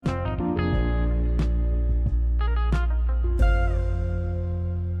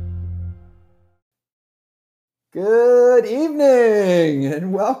Good evening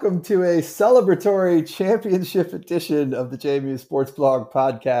and welcome to a celebratory championship edition of the JMU Sports Blog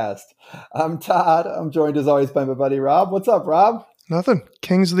podcast. I'm Todd. I'm joined as always by my buddy Rob. What's up, Rob? Nothing.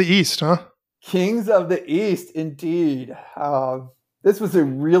 Kings of the East, huh? Kings of the East, indeed. This was a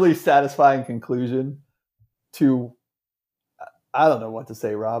really satisfying conclusion to, I don't know what to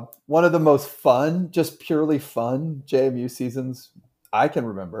say, Rob. One of the most fun, just purely fun JMU seasons I can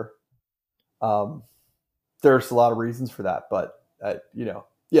remember. There's a lot of reasons for that, but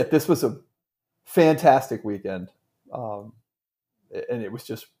this was a fantastic weekend. And it was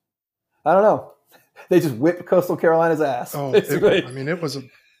just, I don't know. They just whipped Coastal Carolina's ass. Oh, it was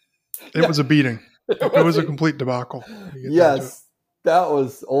a beating. It was a complete debacle. Yes, that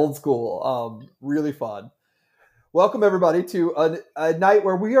was old school. Really fun. Welcome everybody to a night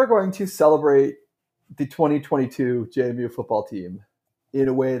where we are going to celebrate the 2022 JMU football team in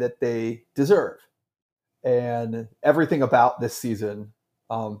a way that they deserve. And everything about this season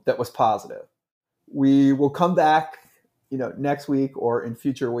that was positive. We will come back, next week or in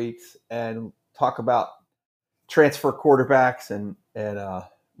future weeks and talk about transfer quarterbacks and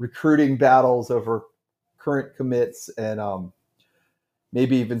recruiting battles over current commits and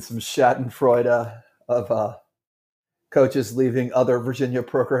maybe even some schadenfreude of coaches leaving other Virginia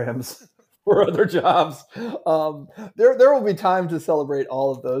programs for other jobs. There will be time to celebrate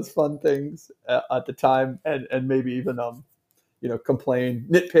all of those fun things at the time, and maybe even complain,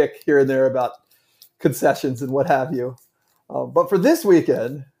 nitpick here and there about concessions and what have you. But for this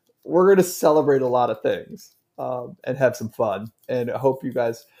weekend, we're going to celebrate a lot of things and have some fun. And I hope you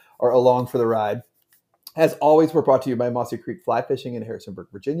guys are along for the ride. As always, we're brought to you by Mossy Creek Fly Fishing in Harrisonburg,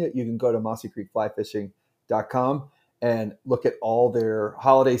 Virginia. You can go to mossycreekflyfishing.com and look at all their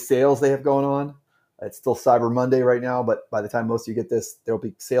holiday sales they have going on. It's still Cyber Monday right now, but by the time most of you get this, there'll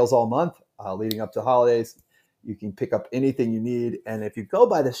be sales all month leading up to holidays. You can pick up anything you need. And if you go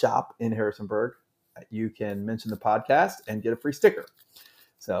by the shop in Harrisonburg, you can mention the podcast and get a free sticker.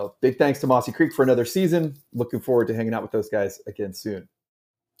 So big thanks to Mossy Creek for another season. Looking forward to hanging out with those guys again soon.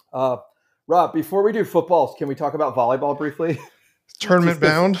 Rob, before we do football, can we talk about volleyball briefly? Tournament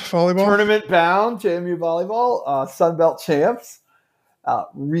bound volleyball? Tournament bound, JMU volleyball, Sunbelt champs.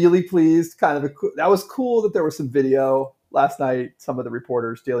 Really pleased. That was cool that there was some video last night. Some of the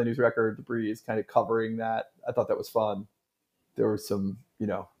reporters, Daily News Record, The Breeze, kind of covering that. I thought that was fun. There were some,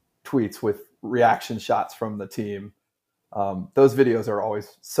 tweets with reaction shots from the team. Those videos are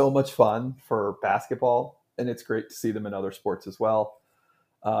always so much fun for basketball, and it's great to see them in other sports as well.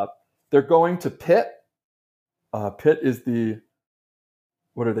 They're going to Pitt. Pitt is the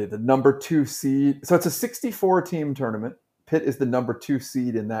number 2 seed. So it's a 64 team tournament. Pitt is the number 2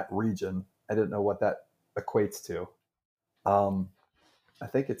 seed in that region. I didn't know what that equates to. I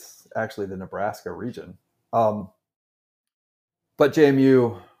think it's actually the Nebraska region. But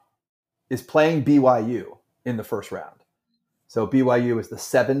JMU is playing BYU in the first round. So BYU is the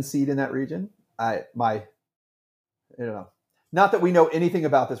 7 seed in that region. Not that we know anything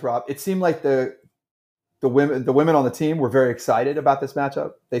about this, Rob. It seemed like the women on the team were very excited about this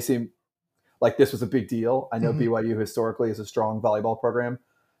matchup. They seemed like this was a big deal. I know BYU historically is a strong volleyball program.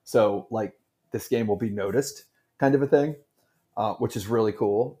 So this game will be noticed kind of a thing, which is really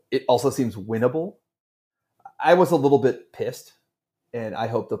cool. It also seems winnable. I was a little bit pissed, and I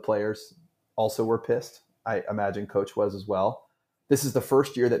hope the players also were pissed. I imagine Coach was as well. This is the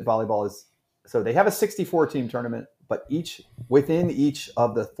first year that volleyball is – so they have a 64 team tournament, but within each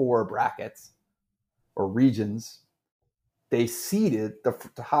of the 4 brackets – or regions, they seeded the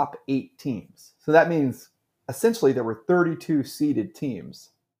top 8 teams. So that means essentially there were 32 seeded teams.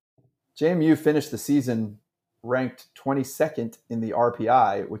 JMU finished the season ranked 22nd in the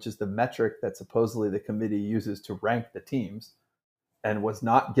RPI, which is the metric that supposedly the committee uses to rank the teams, and was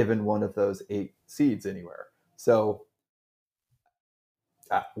not given one of those 8 seeds anywhere. So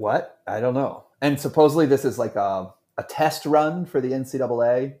what? I don't know. And supposedly this is like a test run for the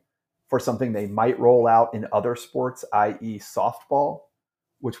NCAA for something they might roll out in other sports, i.e. softball,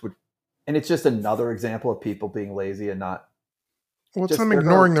 and it's just another example of people being lazy and not. Well, it's them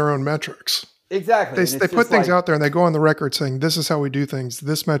ignoring their own metrics. Exactly. They put things out there and they go on the record saying, this is how we do things.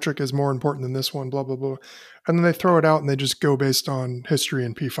 This metric is more important than this one, blah, blah, blah. And then they throw it out and they just go based on history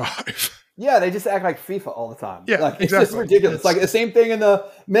and P5. Yeah, they just act like FIFA all the time. Yeah, it's just ridiculous. It's like the same thing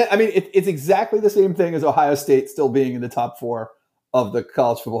it's exactly the same thing as Ohio State still being in the top 4 of the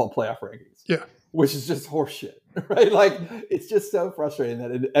college football playoff rankings. Yeah. Which is just horseshit, right? It's just so frustrating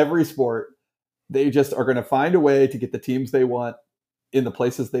that in every sport, they just are going to find a way to get the teams they want in the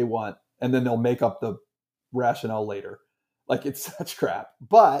places they want, and then they'll make up the rationale later. It's such crap.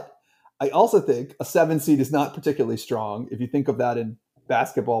 But I also think a 7 seed is not particularly strong. If you think of that in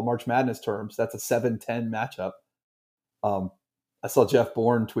basketball March Madness terms, that's a 7-10 matchup. I saw Jeff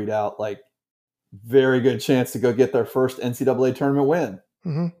Bourne tweet out like very good chance to go get their first NCAA tournament win.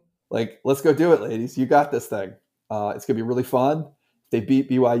 Mm-hmm. Like, let's go do it, ladies. You got this thing. It's gonna be really fun. If they beat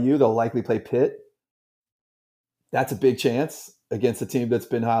BYU, they'll likely play Pitt. That's a big chance against a team that's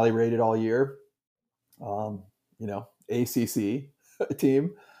been highly rated all year. ACC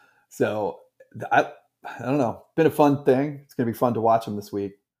team. So I don't know. Been a fun thing. It's going to be fun to watch them this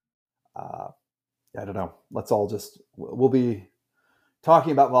week. I don't know. We'll be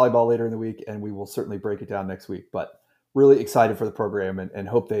talking about volleyball later in the week, and we will certainly break it down next week. But really excited for the program and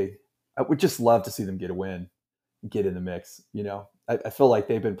hope I would just love to see them get a win and get in the mix. I feel like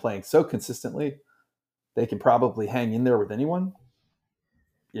they've been playing so consistently. They can probably hang in there with anyone.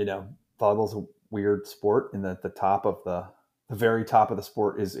 Volleyball's a weird sport in that the very top of the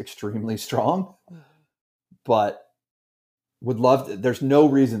sport is extremely strong, but would love to, there's no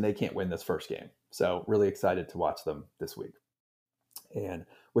reason they can't win this first game. So really excited to watch them this week. And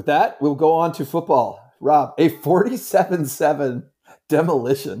with that, we'll go on to football. Rob, a 47-7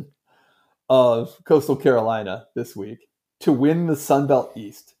 demolition of Coastal Carolina this week to win the Sun Belt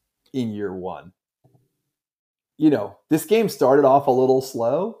East in year one. This game started off a little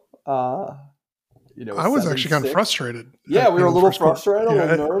slow. I was actually kind of frustrated. Yeah, we were a little frustrated, a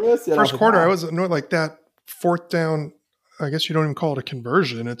little nervous. First quarter, I was annoyed like that fourth down. I guess you don't even call it a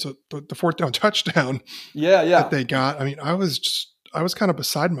conversion. It's the fourth down touchdown. Yeah. That they got. I mean, I was kind of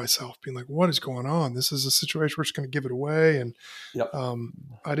beside myself, being like, "What is going on? This is a situation we're just going to give it away." And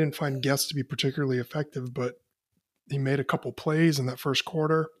I didn't find Guest to be particularly effective, but he made a couple plays in that first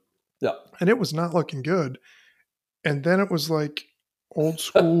quarter. Yeah, and it was not looking good. And then it was like old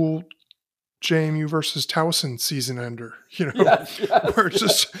school JMU versus Towson season ender, yes. where it's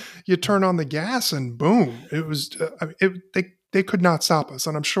just you turn on the gas and boom, it was. They could not stop us,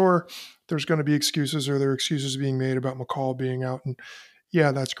 and I'm sure there's going to be excuses, or there are excuses being made about McCall being out, and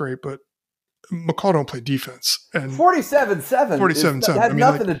yeah, that's great, but McCall don't play defense. And 47-7. 47-7 had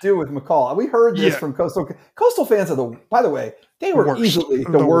nothing to do with McCall. We heard this from Coastal fans. By the way, they were easily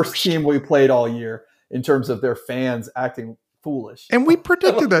the worst team we played all year in terms of their fans acting foolish. And we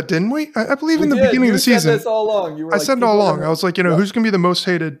predicted that, didn't we? I believe in the beginning of the season. You said this all along. I said it all along. I was like, who's going to be the most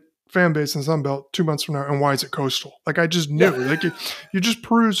hated fan base in Sun Belt 2 months from now, and why is it Coastal? Like, I just knew. Like, you just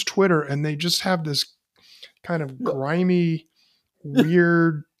peruse Twitter, and they just have this kind of grimy,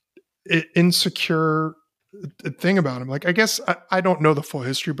 weird, insecure thing about them. Like, I guess I don't know the full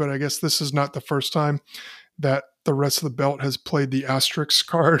history, but I guess this is not the first time that the rest of the belt has played the asterisk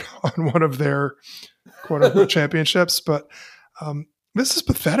card on one of their quote unquote championships. But this is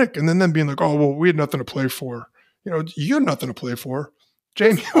pathetic. And then them being like, oh, well, we had nothing to play for. You had nothing to play for.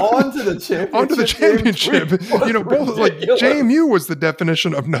 JMU on to the championship. On to the championship. Both like JMU was the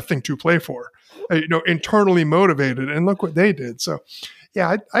definition of nothing to play for. Internally motivated, and look what they did. So,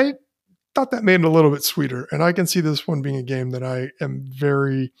 yeah, I thought that made it a little bit sweeter, and I can see this one being a game that I am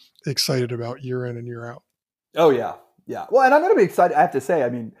very excited about year in and year out. Oh yeah. Well, and I'm going to be excited. I have to say, I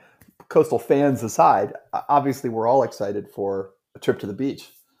mean, Coastal fans aside, obviously we're all excited for a trip to the beach.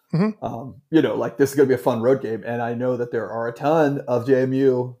 Mm-hmm. Like this is going to be a fun road game. And I know that there are a ton of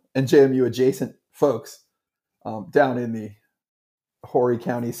JMU and JMU adjacent folks down in the Horry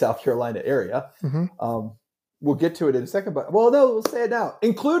County, South Carolina area. Mm-hmm. We'll get to it in a second, but we'll say it now,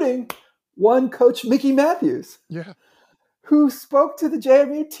 including one coach, Mickey Matthews. Yeah. Who spoke to the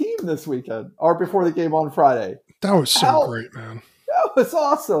JMU team this weekend or before the game on Friday. That was so great, man. That was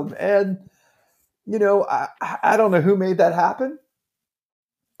awesome. And, I don't know who made that happen.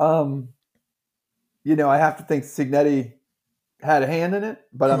 I have to think Signetti had a hand in it,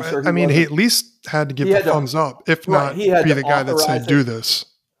 but I'm sure he at least had to give the thumbs up, if not be the guy that said, do this.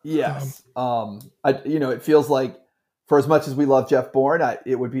 Yes. It feels like for as much as we love Jeff Bourne,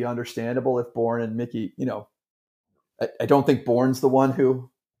 it would be understandable if Bourne and Mickey, I don't think Bourne's the one who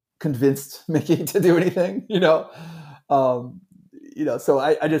convinced Mickey to do anything, so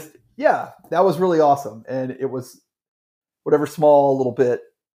I just, that was really awesome. And it was whatever small little bit,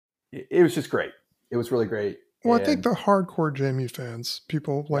 it was just great. It was really great. Well, I think the hardcore JMU fans,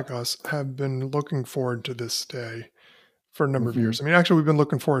 people like us, have been looking forward to this day for a number of years. I mean, actually, we've been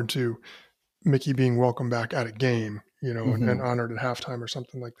looking forward to Mickey being welcomed back at a game, and honored at halftime or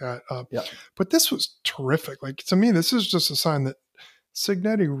something like that. But this was terrific. Like, to me, this is just a sign that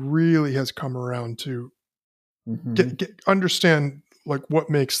Signetti really has come around to understand like what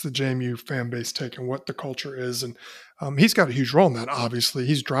makes the JMU fan base tick and what the culture is. And he's got a huge role in that. Obviously,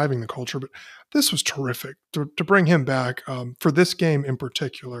 he's driving the culture, but this was terrific to bring him back for this game in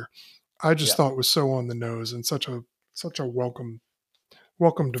particular. I just thought was so on the nose and such a welcome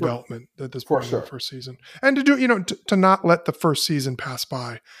development at this point in the first season. And to do, to not let the first season pass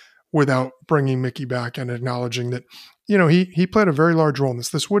by without bringing Mickey back and acknowledging that, he played a very large role in this.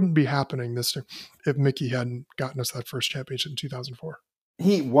 This wouldn't be happening if Mickey hadn't gotten us that first championship in 2004.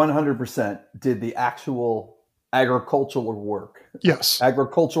 He 100% did the actual agricultural work. Yes.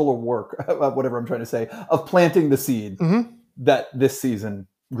 Agricultural work, whatever I'm trying to say, of planting the seed that this season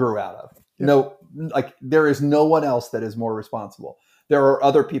grew out of. Yeah. No, there is no one else that is more responsible. There are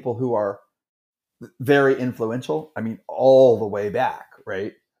other people who are very influential. I mean, all the way back,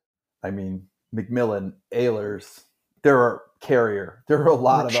 right? I mean, McMillan, Ehlers, there are Carrier. There are a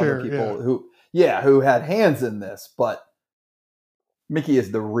lot of other people who had hands in this, but Mickey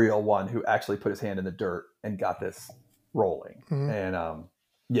is the real one who actually put his hand in the dirt and got this rolling. And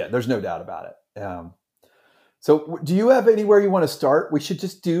there's no doubt about it. So do you have anywhere you want to start? We should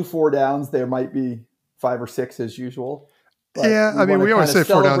just do 4 downs. There might be 5 or 6 as usual. Yeah, I mean, we always say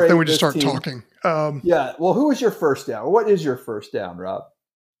 4 downs, then we just start talking. Well, who was your first down? What is your first down, Rob?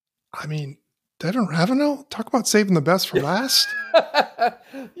 I mean, Devin Ravenel? Talk about saving the best for last.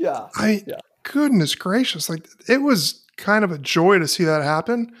 Goodness gracious. It was kind of a joy to see that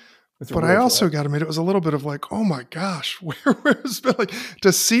happen. But I also got to admit, it was a little bit of oh my gosh, where's been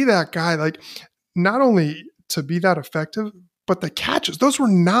to see that guy, not only to be that effective, but the catches, those were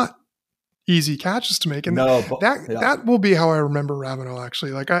not easy catches to make. And that will be how I remember Ravenel,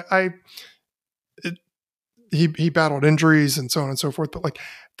 actually. He battled injuries and so on and so forth, but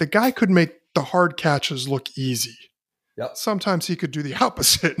the guy could make the hard catches look easy. Yep. Sometimes he could do the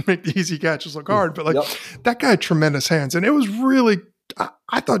opposite and make the easy catches look hard, but that guy had tremendous hands. And it was really,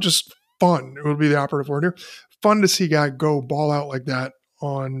 I thought, just fun. It would be the operative word here. Fun to see a guy go ball out like that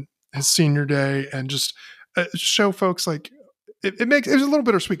on his senior day and just show folks it was a little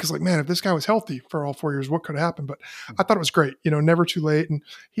bittersweet because man, if this guy was healthy for all 4 years, what could have happened? But I thought it was great, never too late. And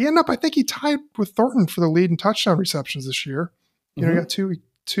he ended up, I think he tied with Thornton for the lead in touchdown receptions this year. He got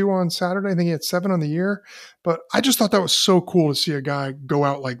two on Saturday. I think he had 7 on the year, but I just thought that was so cool to see a guy go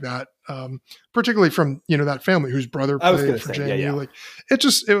out like that. Particularly from, that family whose brother played for JMU.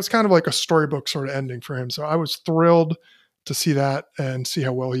 It was kind of like a storybook sort of ending for him. So I was thrilled to see that and see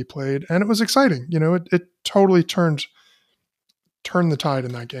how well he played. And it was exciting. It totally turned the tide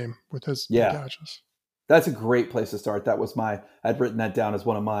in that game with his catches. That's a great place to start. That was I'd written that down as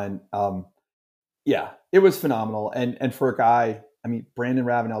one of mine. It was phenomenal. And for a guy, I mean, Brandon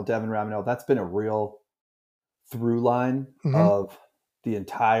Ravenel, Devin Ravenel, that's been a real through line of the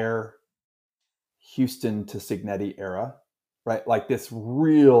entire Houston to Cignetti era, right? This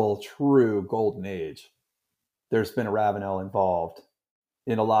real true golden age. There's been a Ravenel involved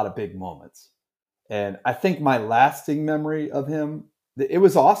in a lot of big moments. And I think my lasting memory of him, it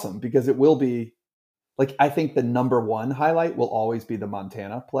was awesome because it will be I think the number one highlight will always be the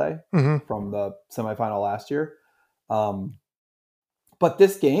Montana play from the semifinal last year. But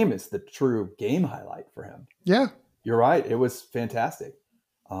this game is the true game highlight for him. Yeah. You're right. It was fantastic.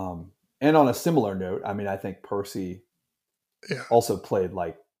 And on a similar note, I mean, I think Percy also played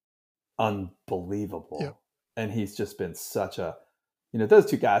unbelievable. Yeah. And he's just been such a, those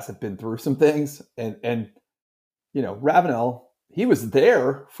two guys have been through some things. And Ravenel, he was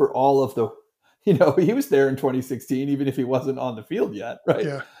there for all of the, he was there in 2016, even if he wasn't on the field yet. Right.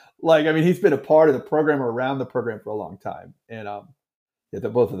 Yeah. He's been a part of the program or around the program for a long time. And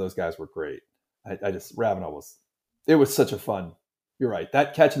both of those guys were great. Ravenel it was such a fun, you're right.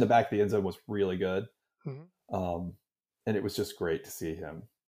 That catch in the back of the end zone was really good. And it was just great to see him.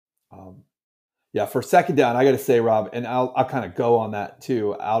 For second down, I got to say, Rob, and I'll kind of go on that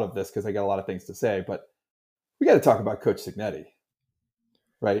too out of this because I got a lot of things to say, but we got to talk about Coach Cignetti,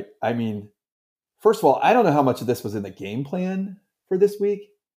 right? I mean, first of all, I don't know how much of this was in the game plan for this week,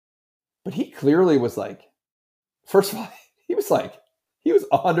 but he clearly was first of all, he was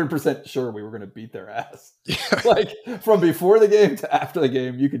 100% sure we were going to beat their ass. Yeah. From before the game to after the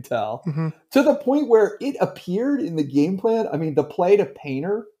game, you could tell. To the point where it appeared in the game plan. I mean, the play to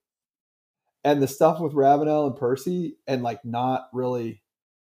Painter and the stuff with Ravenel and Percy and not really,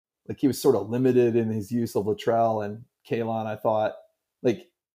 he was sort of limited in his use of Latrell and Kalon, I thought.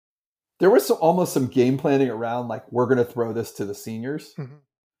 There was almost some game planning around, we're going to throw this to the seniors.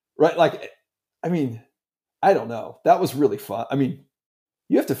 Right? I mean, I don't know. That was really fun. I mean,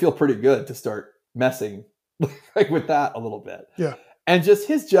 you have to feel pretty good to start messing with that a little bit. Yeah. And just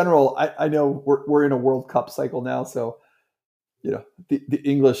his general, I know we're in a World Cup cycle now. So, the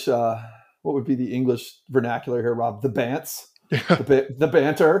English, what would be the English vernacular here, Rob? The bants, the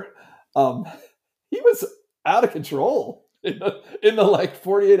banter. He was out of control. in the like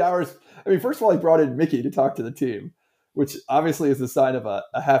 48 hours. I mean, first of all, he brought in Mickey to talk to the team, which obviously is a sign of a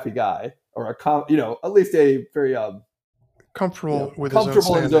happy guy, or at least a very comfortable with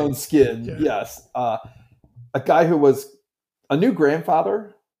comfortable in his own skin. Yeah. Yes. A guy who was a new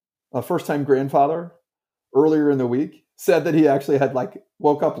grandfather, a first-time grandfather earlier in the week, said that he actually had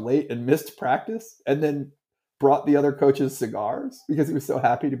woke up late and missed practice and then brought the other coaches cigars because he was so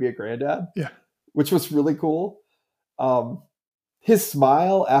happy to be a granddad. Yeah. Which was really cool. His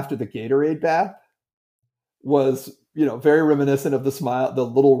smile after the Gatorade bath was, very reminiscent of the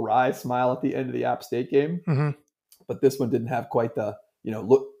little wry smile at the end of the App State game. Mm-hmm. But this one didn't have quite the,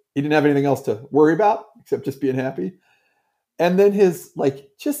 look. He didn't have anything else to worry about except just being happy. And then his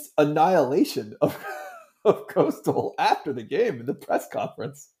just annihilation of Coastal after the game in the press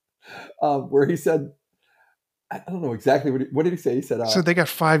conference, where he said, I don't know exactly what did he say? He said, so they got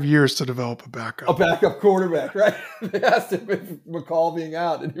 5 years to develop a backup. A backup quarterback, right? They asked him if McCall being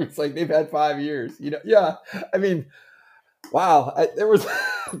out, and he was like, they've had 5 years. Yeah. I mean, wow.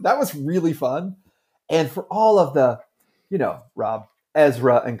 That was really fun. And for all of the, Rob,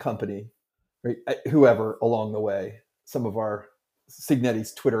 Ezra and company, right? Whoever along the way, some of our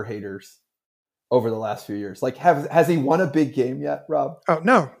Signetti's Twitter haters over the last few years. Has he won a big game yet, Rob? Oh,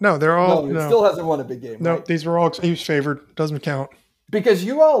 no. They're all... No, he still hasn't won a big game. No, right? These were all... He was favored. Doesn't count. Because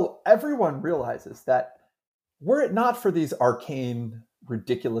everyone realizes that were it not for these arcane,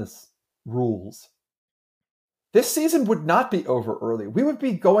 ridiculous rules, this season would not be over early. We would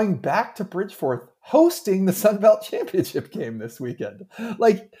be going back to Bridgeforth hosting the Sun Belt Championship game this weekend.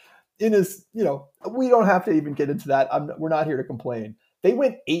 We don't have to even get into that. We're not here to complain. They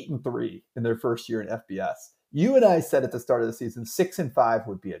went 8-3 in their first year in FBS. You and I said at the start of the season, 6-5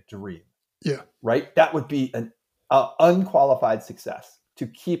 would be a dream. Yeah. Right? That would be an unqualified success. To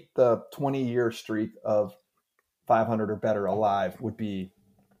keep the 20-year streak of 500 or better alive would be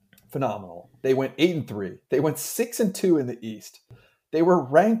phenomenal. They went 8-3. They went 6-2 in the East. They were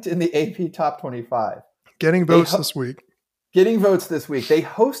ranked in the AP Top 25. Getting votes this week. They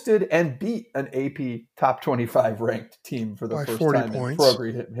hosted and beat an AP Top 25 ranked team for the first time in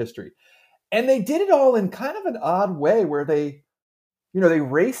program history. And they did it all in kind of an odd way where they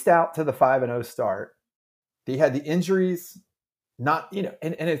raced out to the 5-0 start. They had the injuries, and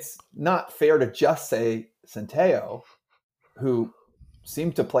it's not fair to just say Centeio, who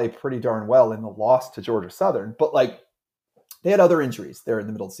seemed to play pretty darn well in the loss to Georgia Southern, but they had other injuries there in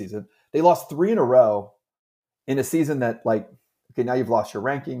the middle of the season. They lost 3 in a row in a season that okay, now you've lost your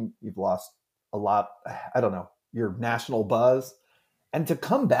ranking. You've lost a lot. I don't know, your national buzz, and to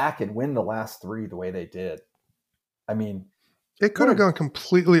come back and win the last 3 the way they did. I mean, it could have gone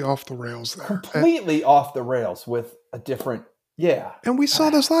completely off the rails there. Completely off the rails with a different, yeah. And we saw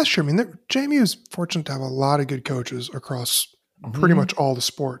this last year. I mean, JMU is fortunate to have a lot of good coaches across pretty much all the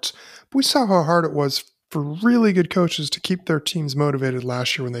sports. But we saw how hard it was for really good coaches to keep their teams motivated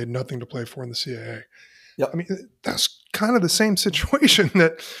last year when they had nothing to play for in the CAA. Yep. I mean, that's kind of the same situation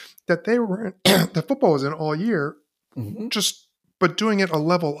that they were in, that football was in all year, but doing it a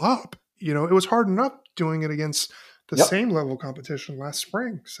level up. It was hard enough doing it against the same level competition last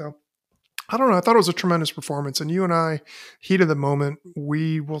spring. So I don't know. I thought it was a tremendous performance. And you and I, heat of the moment,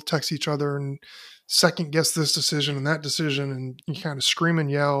 we will text each other and second guess this decision and that decision, and you kind of scream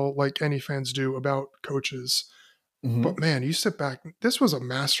and yell like any fans do about coaches. But man, you sit back, this was a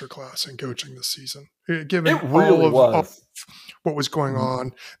masterclass in coaching this season. Given all of what was going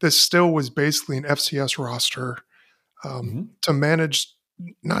on, this still was basically an FCS roster to manage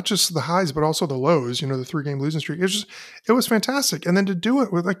not just the highs, but also the lows, the 3-game losing streak. It was fantastic. And then to do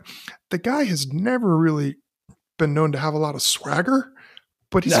it with the guy has never really been known to have a lot of swagger,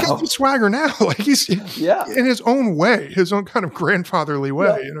 but he's got some swagger now. He's in his own way, his own kind of grandfatherly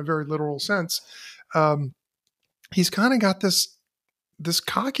way in a very literal sense. He's kind of got this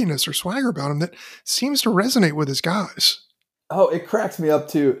cockiness or swagger about him that seems to resonate with his guys. Oh, it cracks me up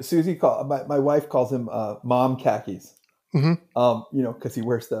too. Susie, my wife calls him mom khakis. Because he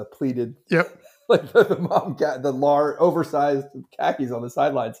wears the pleated, the mom the large oversized khakis on the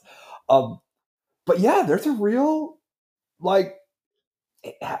sidelines. But yeah, there's a real I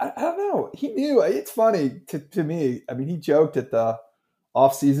don't know. He knew. It's funny to me. I mean, he joked at the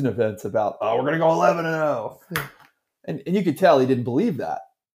off-season events about, we're going to go 11-0. Yeah. And you could tell he didn't believe that.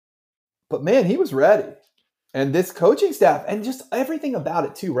 But man, he was ready. And this coaching staff and just everything about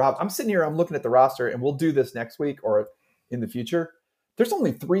it too, Rob. I'm sitting here, I'm looking at the roster, and we'll do this next week or in the future. There's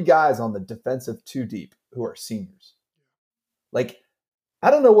only 3 guys on the defensive 2 deep who are seniors.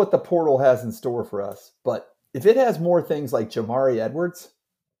 I don't know what the portal has in store for us, but if it has more things like Jamari Edwards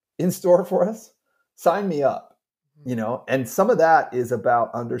in store for us, sign me up. And some of that is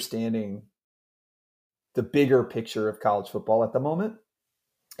about understanding the bigger picture of college football at the moment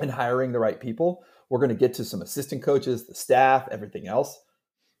and hiring the right people. We're going to get to some assistant coaches, the staff, everything else.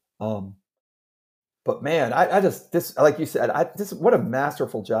 But man, I just, this, like you said, what a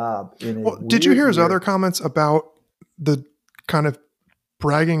masterful job. Did you hear his other comments about the kind of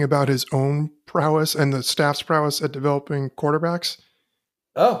bragging about his own prowess and the staff's prowess at developing quarterbacks?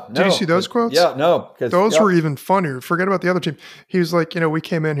 Oh, no. Did you see those quotes? Yeah, no. Those were even funnier. Forget about the other team. He was like, we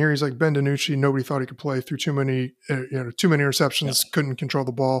came in here. He's like, Ben DiNucci, nobody thought he could play through too many interceptions, couldn't control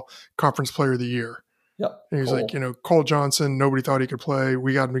the ball, conference player of the year. Yep. And he was like, Cole Johnson, nobody thought he could play.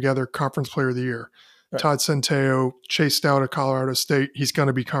 We got him together, conference player of the year. Right. Todd Centeio, chased out of Colorado State. He's going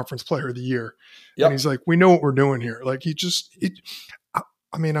to be conference player of the year. Yep. And he's like, we know what we're doing here. Like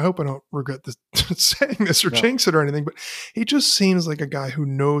I hope I don't regret saying this or jinx it or anything, but he just seems like a guy who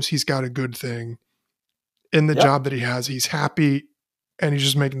knows he's got a good thing in the job that he has. He's happy and he's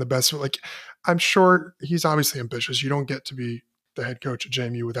just making the best of it. Like, I'm sure he's obviously ambitious. You don't get to be the head coach at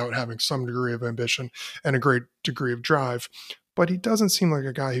JMU without having some degree of ambition and a great degree of drive, but he doesn't seem like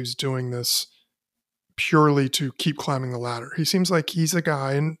a guy who's doing this purely to keep climbing the ladder. He seems like he's a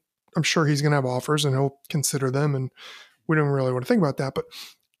guy, and I'm sure he's going to have offers and he'll consider them, and we don't really want to think about that, but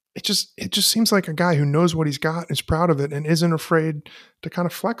it just seems like a guy who knows what he's got, is proud of it, and isn't afraid to kind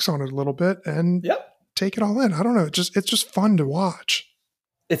of flex on it a little bit and take it all in. I don't know. It's just fun to watch.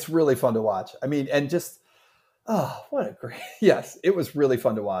 It's really fun to watch. I mean, and just, what a great, yes, it was really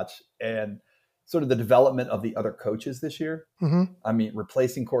fun to watch. And sort of the development of the other coaches this year. Mm-hmm. I mean,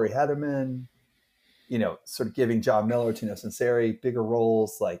 replacing Corey Hederman, sort of giving John Miller, Tino Sunseri bigger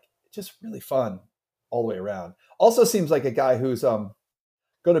roles, like just really fun all the way around. Also seems like a guy who's going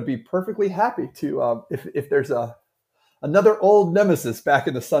to be perfectly happy to if there's another old nemesis back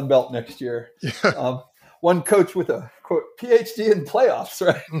in the Sun Belt next year. Yeah. One coach with a quote PhD in playoffs,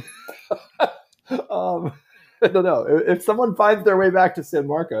 right? I don't know if someone finds their way back to San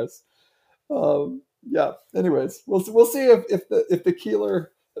Marcos. Yeah. Anyways, we'll see if the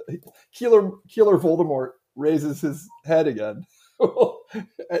Keeler Voldemort raises his head again.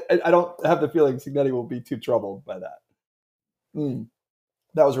 I don't have the feeling Cignetti will be too troubled by that.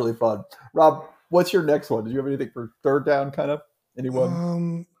 That was really fun. Rob, what's your next one? Did you have anything for third down, kind of?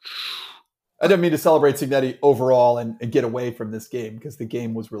 Anyone? I didn't mean to celebrate Cignetti overall and get away from this game, because the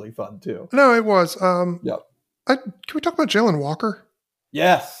game was really fun too. No, it was. Yep. Can we talk about Jalen Walker?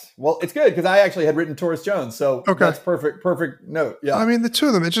 Yes. Well, it's good because I actually had written Torres Jones, so that's perfect note. Yeah. I mean, the two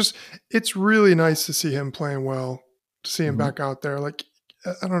of them, it's really nice to see him playing well, to see him back out there. Like,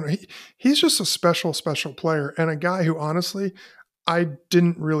 I don't know. He's just a special player, and a guy who honestly I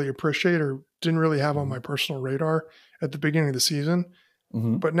didn't really appreciate or didn't really have on my personal radar at the beginning of the season.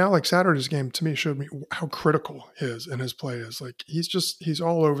 But now, like, Saturday's game to me showed me how critical his play is. Like, he's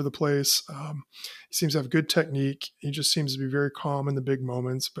all over the place. He seems to have good technique. He just seems to be very calm in the big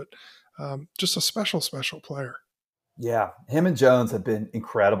moments, but just a special player. Yeah. Him and Jones have been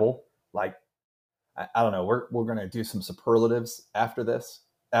incredible. Like, I don't know. We're going to do some superlatives after this.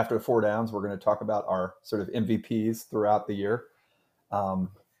 After 4 downs, we're going to talk about our sort of MVPs throughout the year,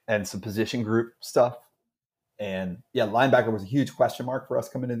 and some position group stuff. And yeah, linebacker was a huge question mark for us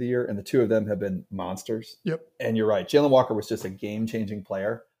coming into the year, and the two of them have been monsters. Yep. And you're right. Jalen Walker was just a game-changing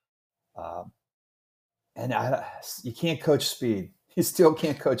player. And you can't coach speed. You still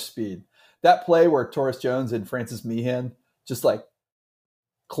can't coach speed. That play where Torres Jones and Francis Meehan just like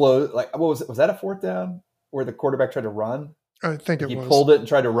close, like, what was it? Was that a 4th down where the quarterback tried to run? I think he pulled it and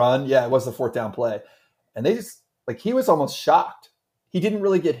tried to run. Yeah, it was the 4th down play. And they just, like, he was almost shocked. He didn't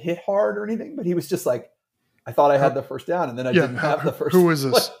really get hit hard or anything, but he was just like, I thought I had the first down, and then I didn't have the first. Who is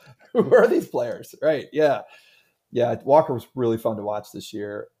this? Who are these players? Right. Yeah. Yeah. Walker was really fun to watch this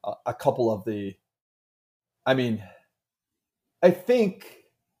year. A couple of the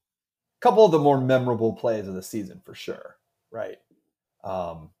more memorable plays of the season for sure. Right.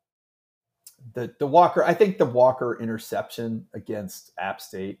 The Walker interception against App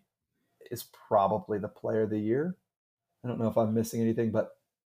State is probably the player of the year. I don't know if I'm missing anything, but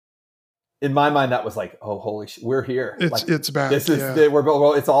in my mind, that was like, oh, holy shit, we're here. It's back. This is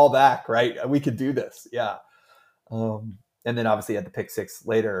it's all back, right? We could do this, yeah. And then obviously he had the pick 6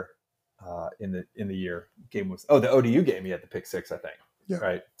 later in the year. Game was the ODU game. He had the pick 6, I think. Yeah.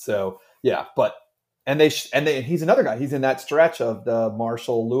 Right. So yeah, but he's another guy. He's in that stretch of the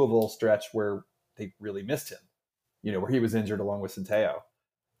Marshall Louisville stretch where they really missed him. Where he was injured along with Centeio,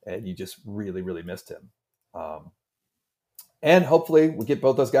 and you just really, really missed him. And hopefully we get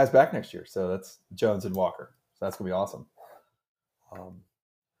both those guys back next year. So that's Jones and Walker. So that's going to be awesome.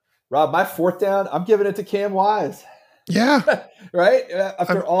 Rob, my fourth down, I'm giving it to Cam Wise. Yeah. Right?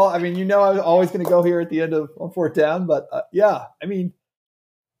 After all, I mean, I was always going to go here at the end of on fourth down, but yeah, I mean,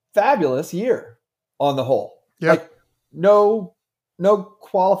 fabulous year on the whole. Yeah. Like no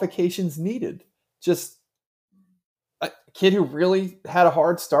qualifications needed. Just a kid who really had a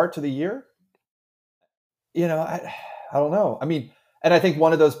hard start to the year. I don't know. I mean, and I think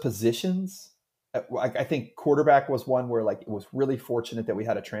one of those positions, I think quarterback was one where like it was really fortunate that we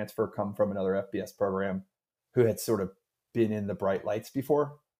had a transfer come from another FBS program who had sort of been in the bright lights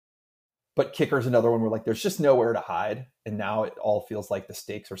before. But kicker's another one where like there's just nowhere to hide. And now it all feels like the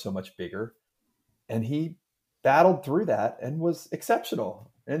stakes are so much bigger. And he battled through that and was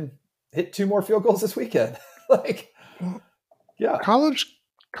exceptional and hit 2 more field goals this weekend. Yeah. College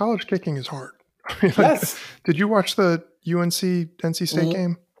kicking is hard. I mean, yes. Did you watch the UNC NC State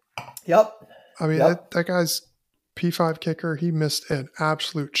game? Yep. I mean, that guy's P5 kicker, he missed an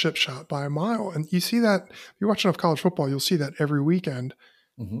absolute chip shot by a mile. And you see that, if you watch enough college football, you'll see that every weekend.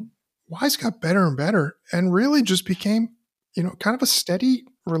 Mm-hmm. Wise got better and better and really just became, kind of a steady,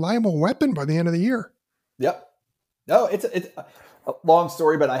 reliable weapon by the end of the year. Yep. No, it's a long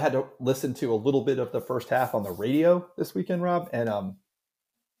story, but I had to listen to a little bit of the first half on the radio this weekend, Rob. And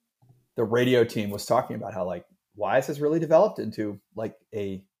the radio team was talking about how like Wise has really developed into like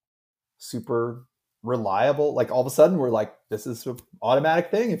a super reliable, like all of a sudden we're like, this is an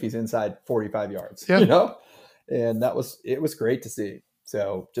automatic thing if he's inside 45 yards, and it was great to see.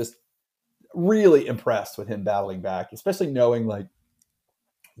 So just really impressed with him battling back, especially knowing like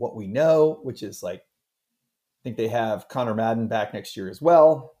what we know, which is like, I think they have Connor Madden back next year as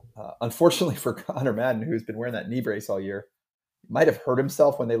well. Unfortunately for Connor Madden, who's been wearing that knee brace all year, might have hurt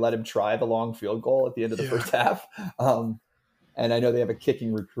himself when they let him try the long field goal at the end of the first half. And I know they have a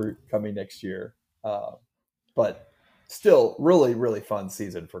kicking recruit coming next year. But still really, really fun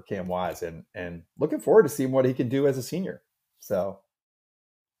season for Cam Wise and looking forward to seeing what he can do as a senior. So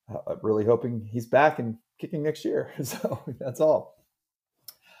really hoping he's back and kicking next year. So that's all.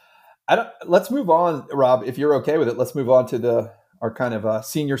 Let's move on, Rob, if you're okay with it. Let's move on to our kind of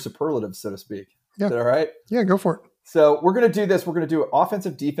senior superlatives, so to speak. Yeah. Is that all right? Yeah, go for it. So we're going to do this. We're going to do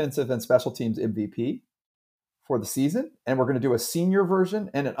offensive, defensive, and special teams MVP for the season. And we're going to do a senior version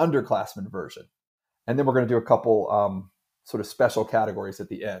and an underclassman version. And then we're going to do a couple sort of special categories at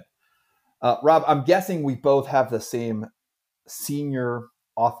the end. Rob, I'm guessing we both have the same senior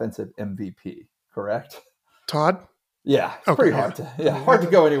offensive MVP, correct? Todd? Yeah, it's pretty hard to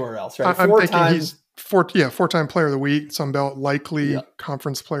go anywhere else, right? I'm thinking he's four-time player of the week, Sun Belt, likely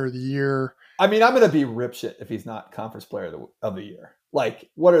conference player of the year. I mean, I'm going to be ripshit if he's not conference player of the year. Like,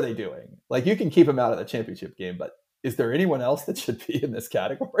 what are they doing? Like, you can keep him out of the championship game, but is there anyone else that should be in this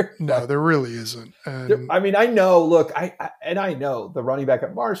category? No, there really isn't. I mean, I know, look, I know the running back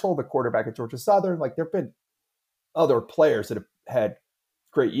at Marshall, the quarterback at Georgia Southern, like there have been other players that have had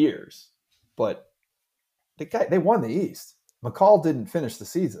great years, but they won the East. McCall didn't finish the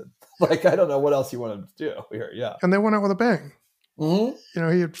season. Like, I don't know what else you want him to do here. Yeah. And they went out with a bang.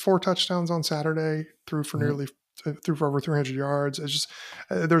 Mm-hmm. He had 4 touchdowns on Saturday, threw for over 300 yards. It's just,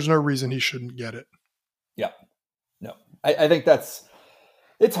 there's no reason he shouldn't get it. Yeah. No, I think it's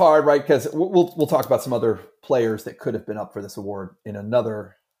hard, right? Because we'll talk about some other players that could have been up for this award in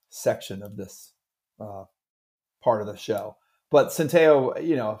another section of this part of the show. But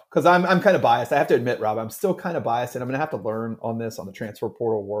Centeio, because I'm kind of biased. I have to admit, Rob, I'm still kind of biased, and I'm going to have to learn on this on the transfer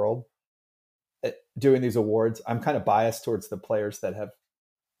portal world. Doing these awards, I'm kind of biased towards the players that have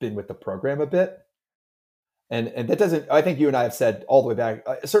been with the program a bit. And that doesn't, I think you and I have said all the way back,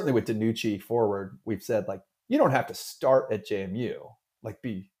 certainly with DiNucci forward, we've said like, you don't have to start at JMU, like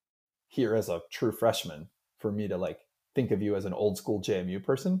be here as a true freshman for me to like think of you as an old school JMU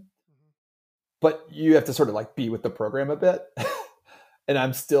person. Mm-hmm. But you have to sort of like be with the program a bit. And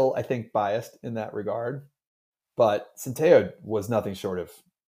I'm still, I think, biased in that regard. But Centeio was nothing short of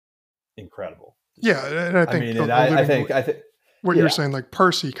incredible. Yeah, and I think I think what you're saying, like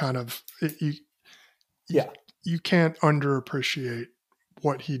Percy, kind of, you can't underappreciate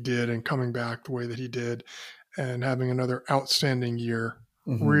what he did and coming back the way that he did, and having another outstanding year,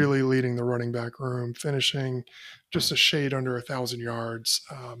 really leading the running back room, finishing just a shade under 1,000 yards,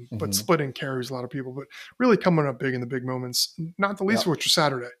 but splitting carries a lot of people, but really coming up big in the big moments. Not the least of which was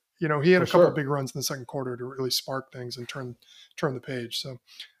Saturday. He had a couple of big runs in the second quarter to really spark things and turn the page. So.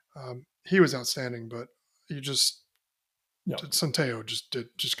 He was outstanding, but Centeio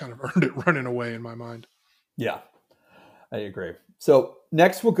just kind of earned it running away in my mind. Yeah, I agree. So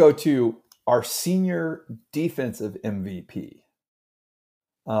next we'll go to our senior defensive MVP.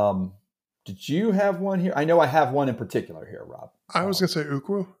 Did you have one here? I know I have one in particular here, Rob. I was going to say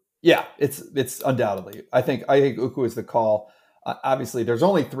Ukwu. Yeah, it's undoubtedly. I think Uku is the call. Obviously, there's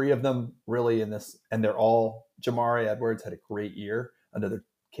only 3 of them really in this, and they're all Jamari Edwards had a great year. Another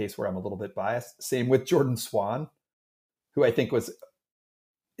case where I'm a little bit biased. Same with Jordan Swan, who I think was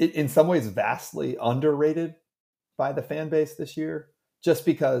in some ways vastly underrated by the fan base this year, just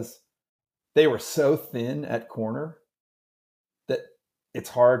because they were so thin at corner that it's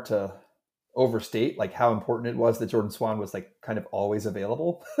hard to overstate like how important it was that Jordan Swan was like kind of always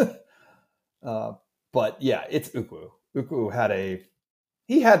available. But yeah, it's Uku. Uku had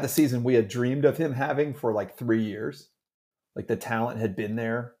the season we had dreamed of him having for like 3 years. Like the talent had been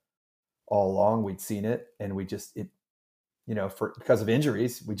there all along. We'd seen it, and because of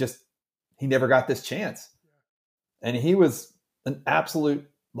injuries, he never got this chance. And he was an absolute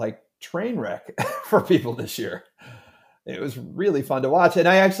like train wreck for people this year. It was really fun to watch. And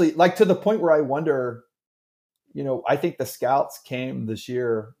I actually like to the point where I wonder, I think the scouts came this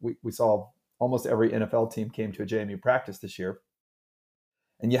year. We saw almost every NFL team came to a JMU practice this year.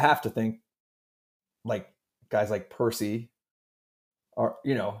 And you have to think like guys like Percy are,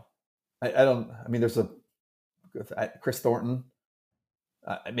 there's Chris Thornton,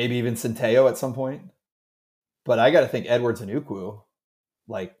 maybe even Centeo at some point. But I got to think Edwards and Uku,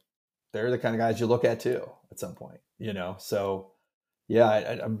 like they're the kind of guys you look at too at some point, So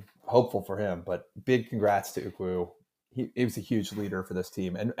yeah, I'm hopeful for him, but big congrats to Uku. He was a huge leader for this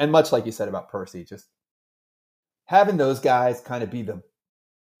team. And much like you said about Percy, just having those guys kind of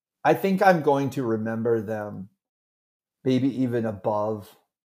I think I'm going to remember them maybe even above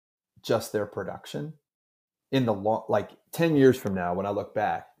just their production in the like 10 years from now, when I look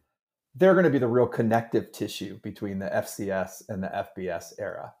back, they're going to be the real connective tissue between the FCS and the FBS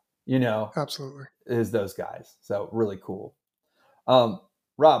era, Absolutely. Is those guys. So really cool.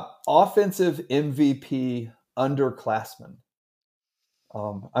 Rob, offensive MVP underclassmen.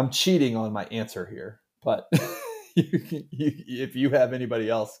 I'm cheating on my answer here, but if you have anybody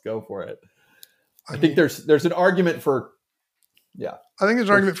else, go for it. I think there's an argument for, yeah. I think there's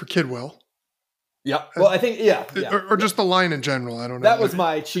an argument for Kidwell. Yeah. Well, I think, yeah. Or just the line in general. I don't know. That was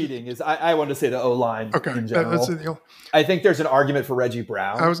my cheating. Is I wanted to say the O-line in general. That's the deal. I think there's an argument for Reggie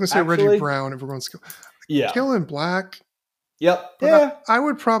Brown. I was going to say Reggie Brown if we're going to skill. Yeah. Kellen Black. Yep. Yeah. I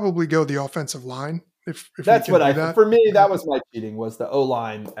would probably go the offensive line. If that's what for me, that was my cheating, was the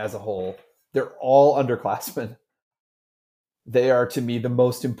O-line as a whole. They're all underclassmen. They are, to me, the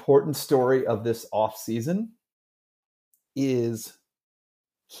most important story of this offseason is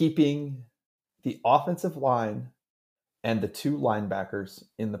keeping the offensive line and the 2 linebackers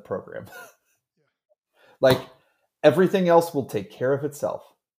in the program. Like everything else will take care of itself.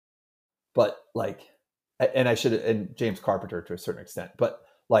 But and James Carpenter to a certain extent, but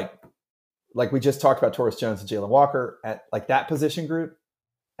like we just talked about Torres Jones and Jalen Walker at like that position group,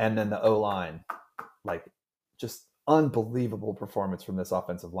 and then the O-line, like just unbelievable performance from this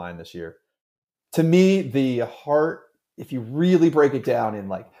offensive line this year. To me, the heart, if you really break it down in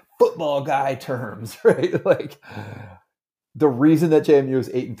like football guy terms, right? Like the reason that JMU is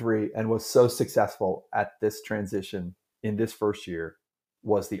 8-3 and was so successful at this transition in this first year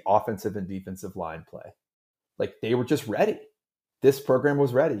was the offensive and defensive line play. Like they were just ready. This program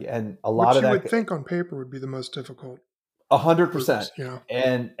was ready, and a lot of that. You would think on paper would be the most difficult. 100%. Yeah.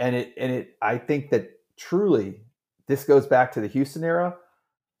 And it I think that truly this goes back to the Houston era,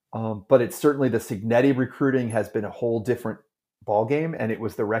 but it's certainly the Cignetti recruiting has been a whole different ball game, and it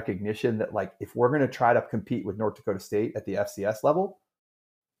was the recognition that like if we're going to try to compete with North Dakota State at the FCS level,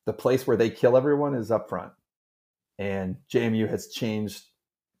 the place where they kill everyone is up front. And JMU has changed.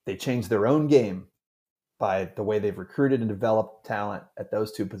 They changed their own game by the way they've recruited and developed talent at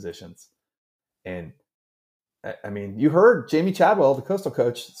those 2 positions. And I mean, you heard Jamie Chadwell, the Coastal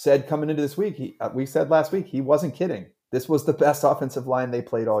coach, said coming into this week, we said last week, he wasn't kidding. This was the best offensive line they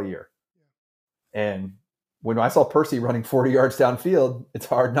played all year. And when I saw Percy running 40 yards downfield, it's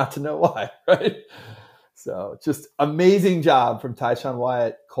hard not to know why, right? So just amazing job from Tyshawn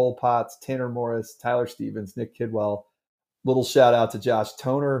Wyatt, Cole Potts, Tanner Morris, Tyler Stevens, Nick Kidwell. Little shout out to Josh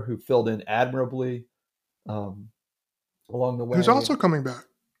Toner, who filled in admirably along the way. Who's also coming back.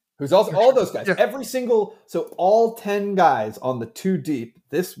 Who's also all those guys. Yeah. So all 10 guys on the 2 deep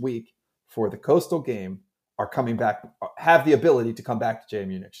this week for the Coastal game are coming back, have the ability to come back to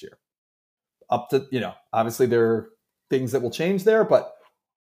JMU next year. Up to, obviously there are things that will change there, but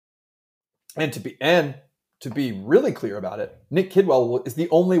to be really clear about it, Nick Kidwell is the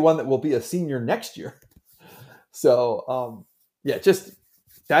only one that will be a senior next year. So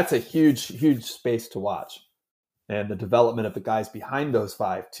that's a huge, huge space to watch. And the development of the guys behind those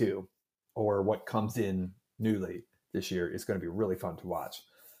 5 too, or what comes in newly this year, is going to be really fun to watch.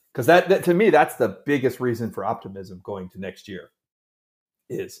 Because that to me, that's the biggest reason for optimism going to next year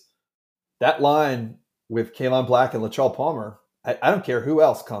is that line with Kalen Black and Latrell Palmer. I don't care who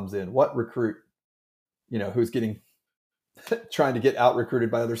else comes in, what recruit, who's getting trying to get out recruited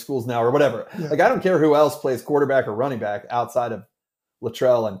by other schools now or whatever. Yeah. Like, I don't care who else plays quarterback or running back outside of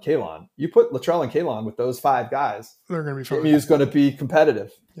Latrell and Kalen. You put Latrell and Kalen with those 5 guys, they're going to be fine. JMU is going to be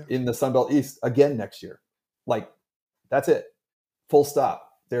competitive Yeah. in the Sun Belt East again next year. Like, that's it. Full stop.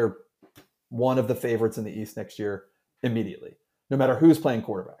 They're one of the favorites in the East next year immediately, no matter who's playing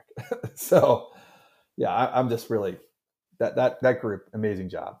quarterback. So, yeah, I'm just really that group. Amazing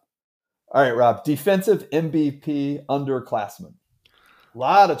job. All right, Rob. Defensive MVP underclassmen. A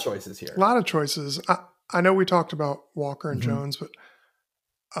lot of choices here. A lot of choices. I know we talked about Walker and Jones, but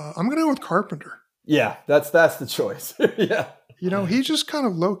I'm going to go with Carpenter. Yeah, that's the choice. Yeah. He just kind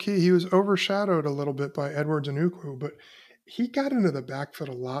of low key. He was overshadowed a little bit by Edwards and Ukwu, but he got into the backfield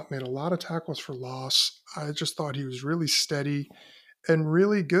a lot, made a lot of tackles for loss. I just thought he was really steady and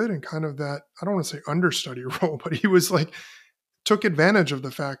really good in kind of that, I don't want to say understudy role, but he was like, took advantage of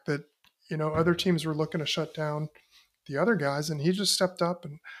the fact that, other teams were looking to shut down the other guys, and he just stepped up.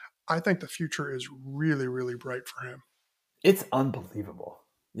 And I think the future is really, really bright for him. It's unbelievable.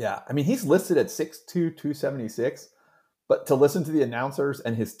 Yeah. I mean, he's listed at 6'2", 276, but to listen to the announcers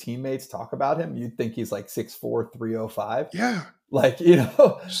and his teammates talk about him, you'd think he's like 6'4", 305. Yeah. Like,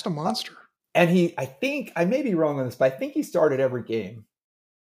 just a monster. And I think, I may be wrong on this, but I think he started every game.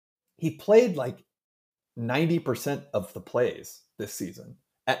 He played like 90% of the plays this season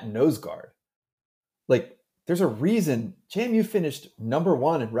at nose guard. Like, there's a reason JMU finished number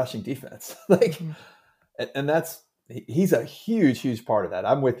 1 in rushing defense. And he's a huge, huge part of that.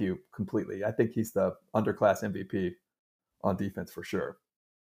 I'm with you completely. I think he's the underclass MVP on defense for sure.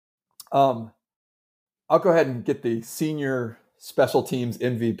 I'll go ahead and get the senior special teams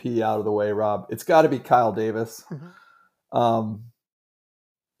MVP out of the way, Rob. It's got to be Kyle Davis. I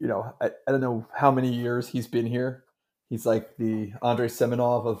don't know how many years he's been here. He's like the Andrei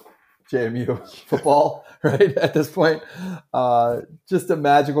Semenov of JMU football, right? At this point, just a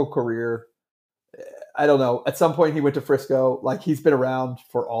magical career. I don't know. At some point he went to Frisco. Like, he's been around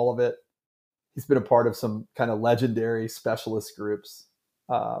for all of it. He's been a part of some kind of legendary specialist groups.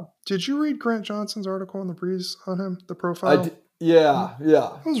 Did you read Grant Johnson's article in the Breeze on him, the profile? Yeah.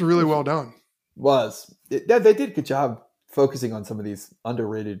 It was really well done. They did a good job focusing on some of these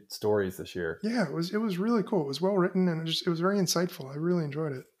underrated stories this year. Yeah, it was really cool. It was well written, and it was very insightful. I really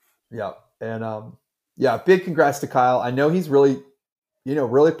enjoyed it. Yeah. And big congrats to Kyle. I know he's really,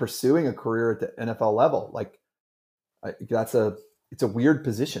 really pursuing a career at the NFL level. Like, it's a weird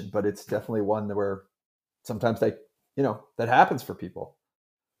position, but it's definitely one where sometimes that happens for people.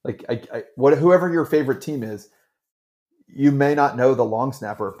 Like, whoever your favorite team is, you may not know the long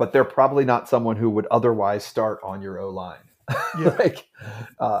snapper, but they're probably not someone who would otherwise start on your O-line.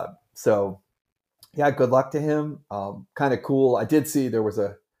 Yeah. So yeah, good luck to him. Kind of cool. I did see there's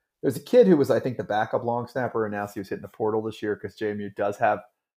a kid who was, I think, the backup long snapper, and now he was hitting the portal this year because JMU does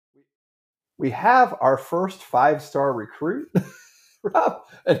we have our first 5-star recruit, Rob,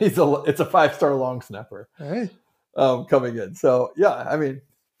 and it's a 5-star long snapper. Hey. Coming in. So yeah, I mean,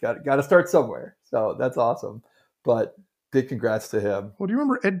 got to start somewhere. So that's awesome. But big congrats to him. Well, do you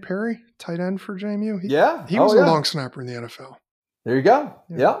remember Ed Perry, tight end for JMU? He was a long snapper in the NFL. There you go.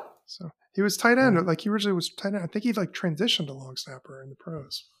 Yeah. So he was tight end. Like, he originally was tight end. I think he transitioned to long snapper in the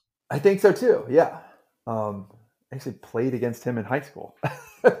pros. I think so too. Yeah. Actually played against him in high school,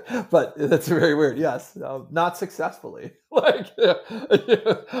 but that's very weird. Yes. Not successfully. Yeah.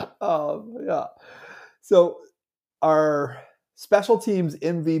 So our special teams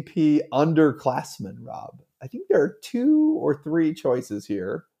MVP underclassmen, Rob. I think there are 2 or 3 choices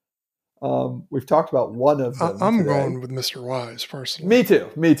here. We've talked about one of them. I'm going with Mr. Wise personally.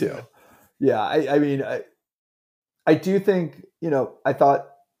 Me too. Yeah. I mean, I do think, I thought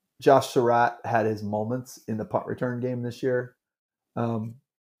Josh Surratt had his moments in the punt return game this year.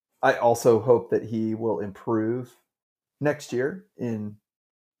 I also hope that he will improve next year in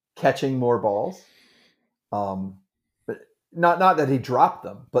catching more balls. But not that he dropped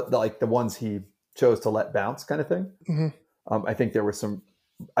them, but like the ones he chose to let bounce kind of thing. Mm-hmm. I think there was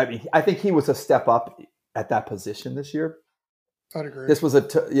I think he was a step up at that position this year. I'd agree. This was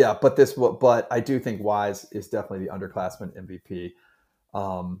but I do think Wise is definitely the underclassman MVP.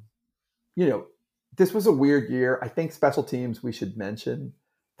 This was a weird year. I think special teams, we should mention,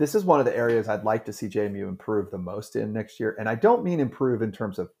 this is one of the areas I'd like to see JMU improve the most in next year. And I don't mean improve in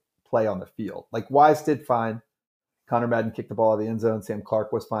terms of play on the field. Like, Wise did fine. Connor Madden kicked the ball out of the end zone. Sam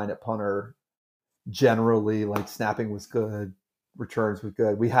Clark was fine at punter. Generally, like, snapping was good. returns was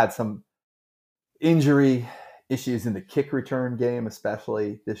good. We had some injury issues in the kick return game,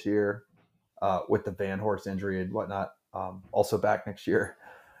 especially this year with the Van Horst injury and whatnot. Also back next year.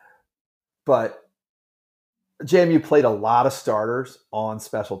 But JMU played a lot of starters on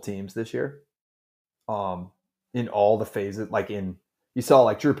special teams this year in all the phases. You saw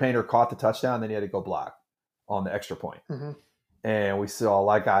like Drew Painter caught the touchdown, then he had to go block on the extra point. Mm-hmm. And we saw a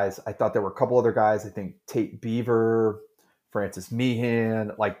lot of guys. I thought there were a couple other guys. I think Tate Beaver, Francis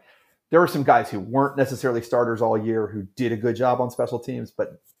Meehan. Like there were some guys who weren't necessarily starters all year who did a good job on special teams.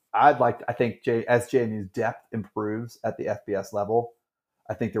 But I think as JMU's depth improves at the FBS level,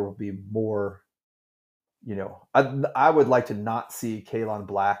 I think there will be more. I would like to not see Kalon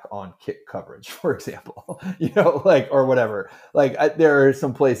Black on kick coverage, for example, or whatever. There are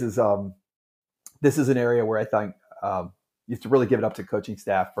some places. This is an area where I think you have to really give it up to coaching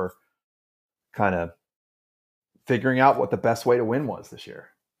staff for kind of figuring out what the best way to win was this year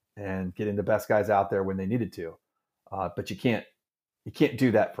and getting the best guys out there when they needed to. But you can't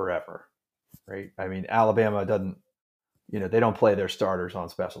do that forever, right? I mean, Alabama doesn't, they don't play their starters on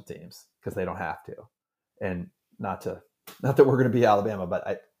special teams because they don't have to. And not that we're going to be Alabama,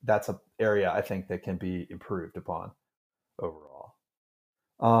 but that's an area I think that can be improved upon overall.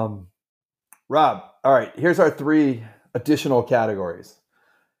 Rob, all right, here's our 3 additional categories.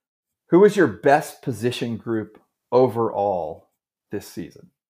 Who is your best position group overall this season?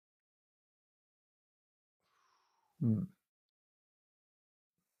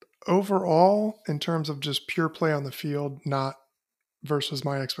 Overall, in terms of just pure play on the field, not versus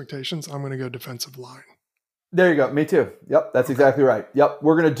my expectations, I'm going to go defensive line. There you go. Me too. Yep, that's exactly right. Yep,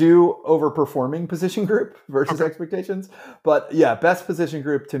 we're going to do overperforming position group versus expectations. But yeah, best position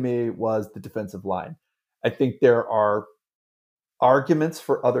group to me was the defensive line. I think there are arguments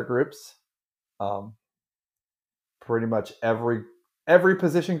for other groups. Pretty much every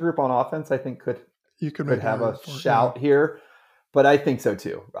position group on offense, I think could have a shout here. But I think so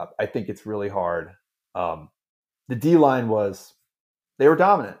too, Rob. I think it's really hard. The D-line they were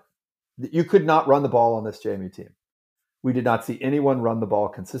dominant. You could not run the ball on this JMU team. We did not see anyone run the ball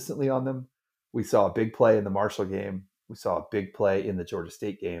consistently on them. We saw a big play in the Marshall game. We saw a big play in the Georgia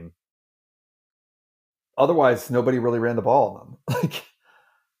State game. Otherwise, nobody really ran the ball on them.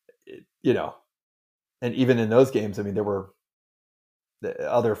 And even in those games, I mean, there were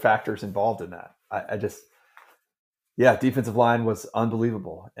other factors involved in that. Defensive line was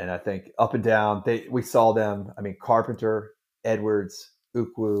unbelievable. And I think up and down, we saw them. I mean, Carpenter, Edwards,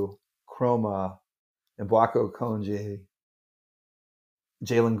 Ukwu, Chroma, Mbwako Konji,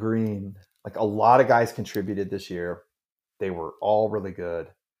 Jalen Green, like a lot of guys contributed this year. They were all really good.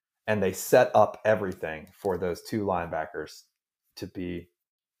 And they set up everything for those 2 linebackers to be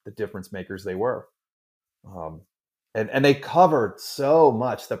the difference makers they were. And they covered so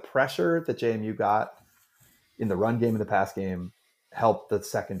much. The pressure that JMU got in the run game and the pass game helped the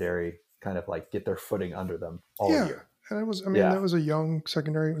secondary kind of like get their footing under them all year. And that was a young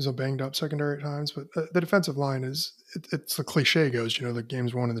secondary. It was a banged up secondary at times, but the defensive line it's the cliche goes, the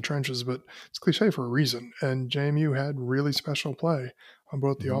game's won in the trenches, but it's cliche for a reason. And JMU had really special play on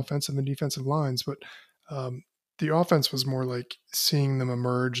both the offensive and defensive lines, but the offense was more like seeing them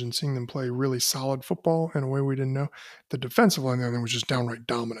emerge and seeing them play really solid football in a way we didn't know. The defensive line there was just downright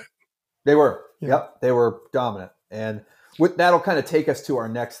dominant. They were. Yep, they were dominant. And that'll kind of take us to our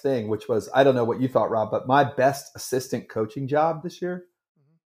next thing, which was, I don't know what you thought, Rob, but my best assistant coaching job this year.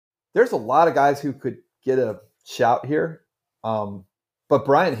 There's a lot of guys who could get a shout here. But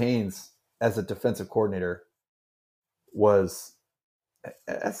Brian Haynes as a defensive coordinator was,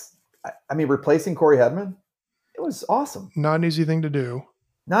 replacing Corey Hedman. It was awesome. Not an easy thing to do.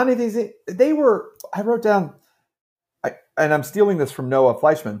 Not an easy. I wrote down, and I'm stealing this from Noah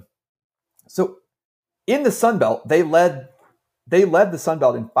Fleischman. So in the Sun Belt, they led the Sun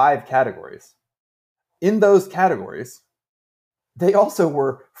Belt in 5 categories. In those categories, they also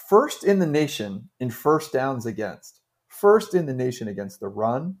were first in the nation in first downs against. First in the nation against the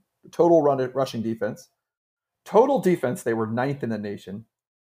run, the total rushing defense. Total defense, they were 9th in the nation.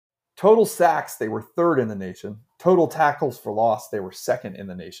 Total sacks, they were 3rd in the nation. Total tackles for loss, they were 2nd in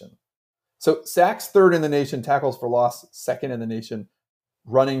the nation. So sacks, 3rd in the nation. Tackles for loss, 2nd in the nation.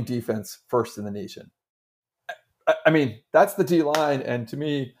 Running defense, 1st in the nation. I mean, that's the D-line, and to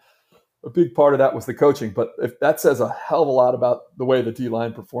me, a big part of that was the coaching. But if that says a hell of a lot about the way the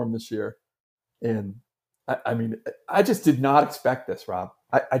D-line performed this year. And I just did not expect this, Rob.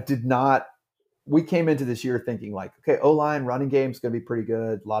 I did not. We came into this year thinking like, okay, O-line, running game's going to be pretty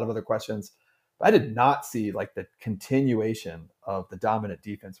good. A lot of other questions. But I did not see like the continuation of the dominant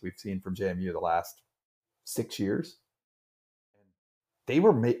defense we've seen from JMU the last 6 years. they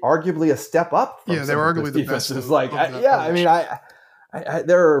were arguably a step up. From they were arguably the best.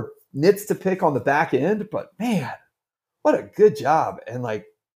 There are nits to pick on the back end, but man, what a good job. And like,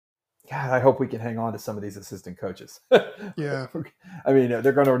 God, I hope we can hang on to some of these assistant coaches. Yeah. I mean,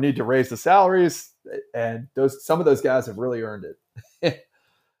 they're going to need to raise the salaries, and some of those guys have really earned it. I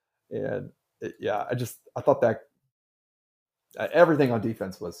thought that everything on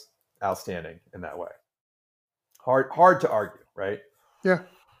defense was outstanding in that way. Hard to argue, right? Yeah.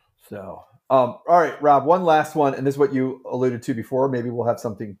 So, all right, Rob, one last one, and this is what you alluded to before. Maybe we'll have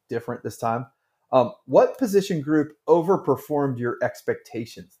something different this time. What position group overperformed your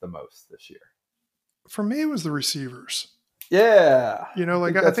expectations the most this year? For me, it was the receivers. Yeah.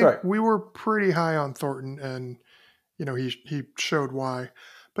 I think we were pretty high on Thornton, and, he showed why.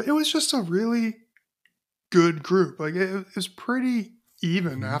 But it was just a really good group. Like, it was pretty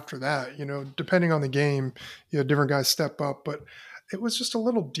even after that. Depending on the game, different guys step up. But it was just a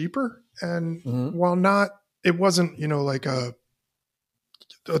little deeper. And while it wasn't, like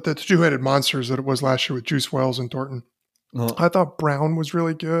the two-headed monsters that it was last year with Juice Wells and Thornton. I thought Brown was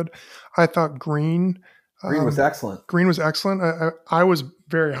really good. I thought Green was excellent. Green was excellent. I was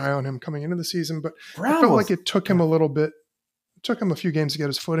very high on him coming into the season, but I felt like it took him a little bit. It took him a few games to get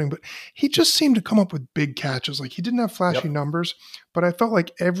his footing, but he just seemed to come up with big catches. Like, he didn't have flashy numbers, but I felt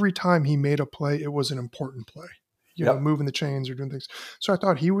like every time he made a play, it was an important play. Moving the chains or doing things. So I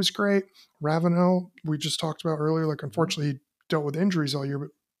thought he was great. Ravenel, we just talked about earlier. Like, unfortunately, he dealt with injuries all year, but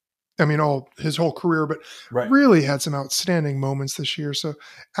his whole career, but really had some outstanding moments this year. So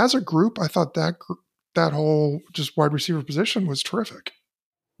as a group, I thought that whole just wide receiver position was terrific.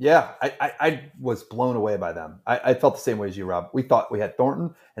 Yeah, I was blown away by them. I felt the same way as you, Rob. We thought we had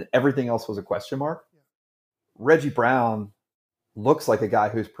Thornton and everything else was a question mark. Reggie Brown looks like a guy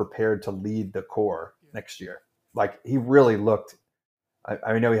who's prepared to lead the core next year. Like, he really looked,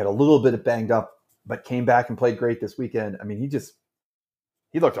 I know he had a little bit of banged up, but came back and played great this weekend. I mean, he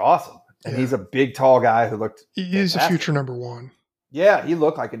looked awesome. And he's a big, tall guy who looked He's a future number one. Yeah, he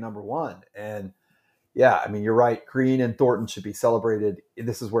looked like a number one. And yeah, I mean, you're right. Green and Thornton should be celebrated.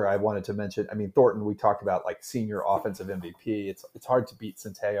 This is where I wanted to mention. I mean, Thornton, we talked about like senior offensive MVP. It's hard to beat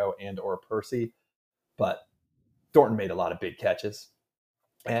Centeio and or Percy, but Thornton made a lot of big catches.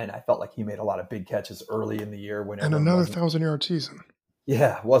 And I felt like he made a lot of big catches early in the year. And another 1,000-yard season.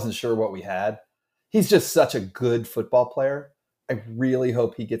 Yeah, wasn't sure what we had. He's just such a good football player. I really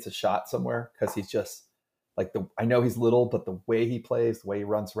hope he gets a shot somewhere, because he's just like I know he's little, but the way he plays, the way he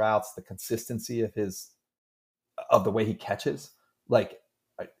runs routes, the consistency of the way he catches, like,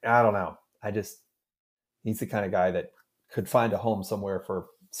 I don't know. He's the kind of guy that could find a home somewhere for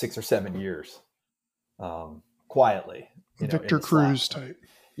 6 or 7 years, quietly. Victor Cruz type.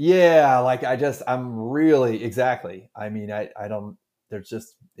 Yeah, like I'm really exactly. I mean, there's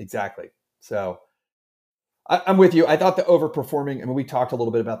just exactly. So I'm with you. I thought the overperforming, I mean, we talked a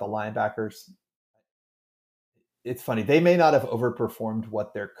little bit about the linebackers. It's funny. They may not have overperformed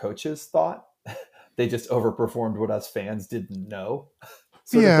what their coaches thought. They just overperformed what us fans didn't know.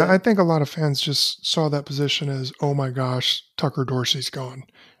 Yeah, I think a lot of fans just saw that position as, oh my gosh, Tucker Dorsey's gone.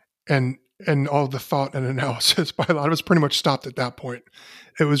 And all the thought and analysis by a lot of us pretty much stopped at that point.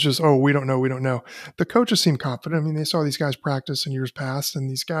 It was just, oh, we don't know. The coaches seemed confident. I mean, they saw these guys practice in years past, and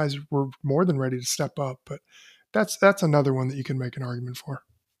these guys were more than ready to step up. But that's another one that you can make an argument for.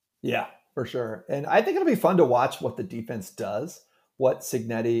 Yeah, for sure. And I think it'll be fun to watch what the defense does, what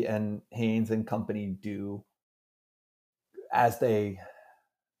Cignetti and Haynes and company do as they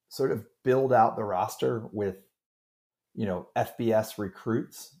sort of build out the roster with, FBS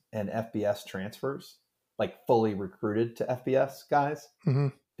recruits and FBS transfers, like fully recruited to FBS guys. Mm-hmm.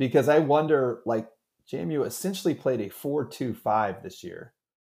 Because I wonder, like, JMU essentially played a 4-2-5 this year.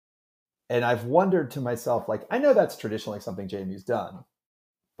 And I've wondered to myself, like, I know that's traditionally something JMU's done,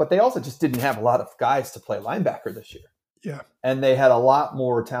 but they also just didn't have a lot of guys to play linebacker this year. Yeah. And they had a lot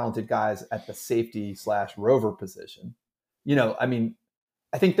more talented guys at the safety/rover position. I mean,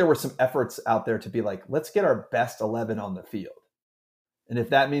 I think there were some efforts out there to be like, let's get our best 11 on the field. And if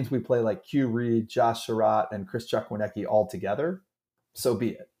that means we play like Q Reed, Josh Surratt, and Chris Chukwinecki all together, so be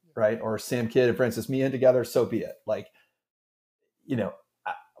it, right? Or Sam Kidd and Francis Meehan together, so be it. Like,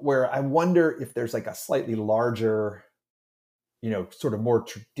 where I wonder if there's like a slightly larger, sort of more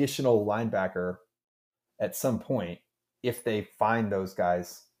traditional linebacker at some point, if they find those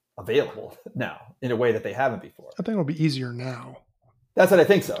guys available now in a way that they haven't before. I think it'll be easier now. That's what I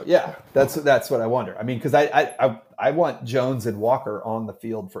think so. Yeah, that's what I wonder. I mean, because I want Jones and Walker on the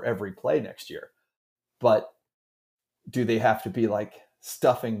field for every play next year, but do they have to be like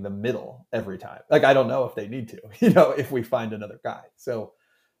stuffing the middle every time. Like, I don't know if they need to, if we find another guy. So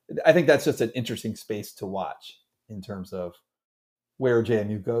I think that's just an interesting space to watch in terms of where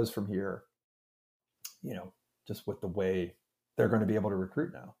JMU goes from here, just with the way they're going to be able to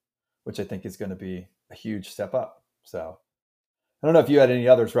recruit now, which I think is going to be a huge step up. So I don't know if you had any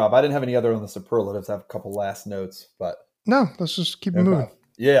others, Rob. I didn't have any other on the superlatives. I have a couple last notes, but no, let's just keep it moving.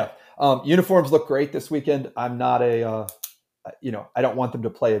 Yeah. Uniforms look great this weekend. I'm not I don't want them to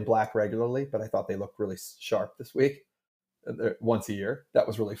play in black regularly, but I thought they looked really sharp this week. Once a year. That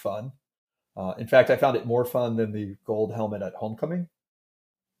was really fun. In fact, I found it more fun than the gold helmet at homecoming.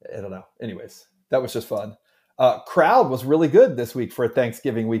 I don't know. Anyways, that was just fun. Crowd was really good this week for a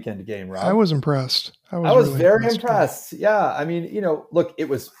Thanksgiving weekend game, Rob. I was impressed. I was really very impressed. Yeah. I mean, look, it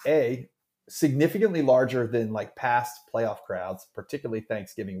was significantly larger than like past playoff crowds, particularly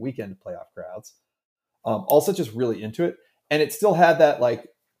Thanksgiving weekend playoff crowds. Also just really into it. And it still had that like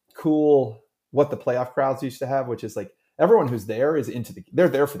cool, what the playoff crowds used to have, which is like everyone who's there is they're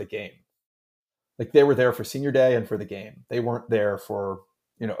there for the game. Like they were there for senior day and for the game. They weren't there for,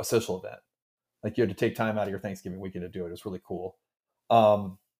 a social event. Like you had to take time out of your Thanksgiving weekend to do it. It was really cool.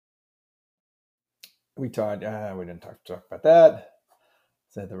 We didn't talk about that.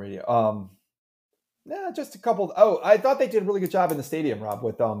 Said the radio. Just a couple. I thought they did a really good job in the stadium, Rob,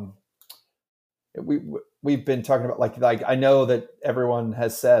 with we've been talking about like I know that everyone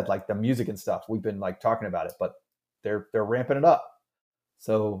has said like the music and stuff. We've been like talking about it, but they're ramping it up.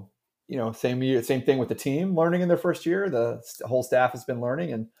 So, same thing with the team learning in their first year. The whole staff has been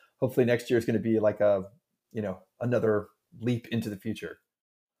learning, and hopefully next year is going to be like another leap into the future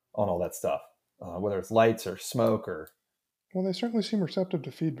on all that stuff, whether it's lights or smoke or. Well, they certainly seem receptive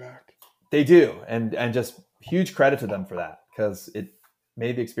to feedback. They do. And just huge credit to them for that, because it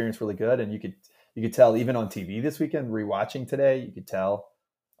made the experience really good. And you could tell even on TV this weekend, rewatching today, you could tell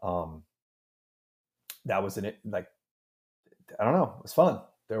that was like, I don't know, it was fun.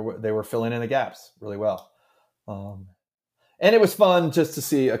 They were filling in the gaps really well. And it was fun just to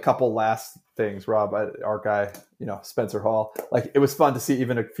see a couple last things, Rob, our guy, Spencer Hall. Like it was fun to see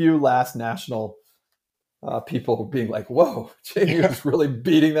even a few last national people being like, whoa, JMU is really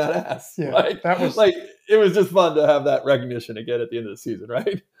beating that ass. Yeah, that was like, it was just fun to have that recognition again at the end of the season,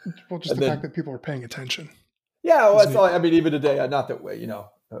 right? Well, just the fact that people are paying attention. Yeah, well, that's all. I mean, even today, not that way,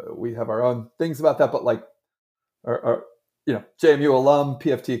 we have our own things about that, but like, our JMU alum,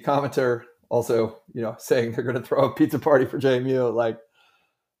 PFT commenter, also, saying they're going to throw a pizza party for JMU. Like,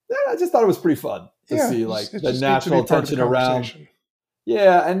 I just thought it was pretty fun to see like the national attention around.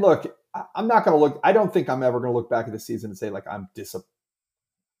 Yeah, and look, I'm not going to look. I don't think I'm ever going to look back at the season and say like I'm disappointed.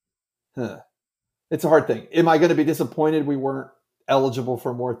 It's a hard thing. Am I going to be disappointed we weren't eligible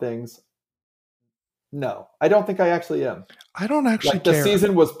for more things? No, I don't think I actually am. I don't actually care. The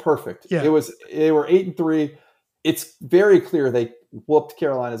season was perfect. Yeah. They were 8-3. It's very clear they whooped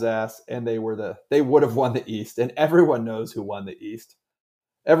Carolina's ass, and they would have won the East, and everyone knows who won the East.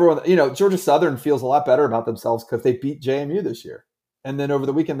 Everyone, Georgia Southern feels a lot better about themselves because they beat JMU this year. And then over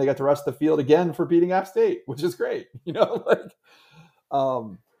the weekend, they got to rush the field again for beating App State, which is great.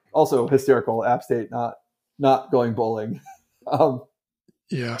 Also hysterical, App State not going bowling.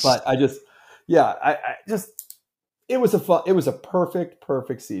 Yes. But I it was a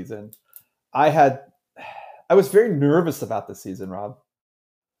perfect season. I was very nervous about the season, Rob.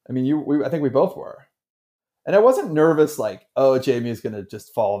 I mean, I think we both were. And I wasn't nervous like, oh, JMU is going to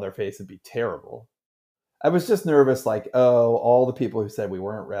just fall on their face and be terrible. I was just nervous like, oh, all the people who said we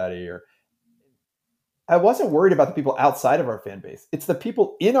weren't ready. Or I wasn't worried about the people outside of our fan base. It's the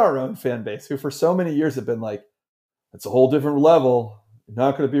people in our own fan base who for so many years have been like, it's a whole different level. You're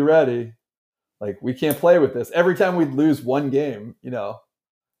not going to be ready. Like, we can't play with this. Every time we'd lose one game, be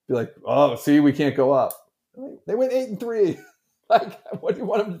like, oh, see, we can't go up. They went 8-3. Like, what do you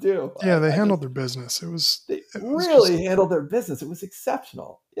want them to do? Yeah, they handled their business. They really handled their business. It was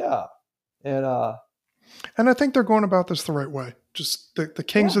exceptional. Yeah. And I think they're going about this the right way. Just the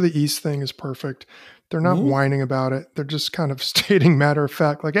Kings of the East thing is perfect. They're not whining about it. They're just kind of stating matter of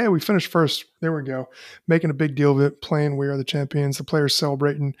fact, like, hey, we finished first. There we go. Making a big deal of it, playing We Are the Champions, the players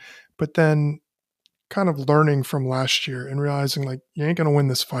celebrating, but then kind of learning from last year and realizing like, you ain't going to win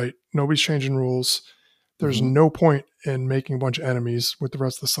this fight. Nobody's changing rules. There's no point in making a bunch of enemies with the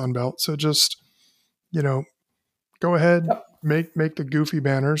rest of the Sun Belt. So just, go ahead, make the goofy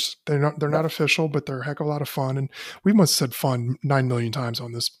banners. They're not official, but they're a heck of a lot of fun. And we must have said fun 9 million times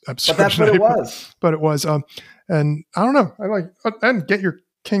on this episode. But that's what it was. But it was. And I don't know. I like, and get your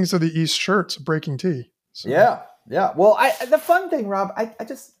Kings of the East shirts, Breaking Tea. So. Yeah. Yeah. Well, the fun thing, Rob, I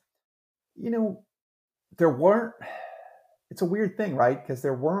just, there weren't, it's a weird thing, right? Because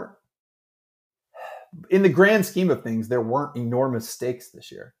there weren't, in the grand scheme of things, there weren't enormous stakes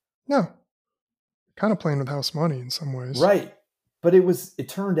this year. No, kind of playing with house money in some ways. Right. But it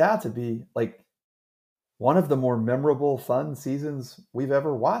turned out to be like one of the more memorable, fun seasons we've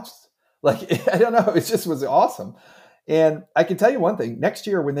ever watched. Like, I don't know. It just was awesome. And I can tell you one thing, next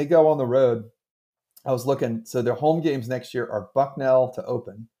year when they go on the road, I was looking, so their home games next year are Bucknell to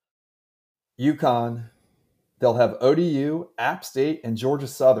open, UConn, they'll have ODU, App State, and Georgia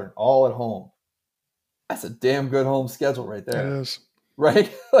Southern all at home. That's a damn good home schedule right there. It is.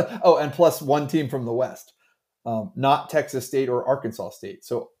 Right? Oh, and plus one team from the West, not Texas State or Arkansas State.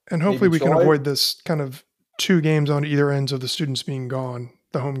 So, and hopefully we can avoid this kind of 2 games on either ends of the students being gone,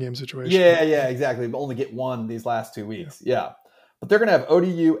 the home game situation. Yeah, exactly. But only get one these last 2 weeks. Yeah. But they're going to have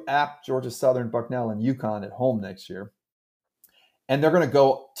ODU, App, Georgia Southern, Bucknell, and UConn at home next year. And they're going to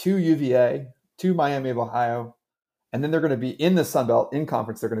go to UVA, to Miami of Ohio, and then they're going to be in the Sun Belt in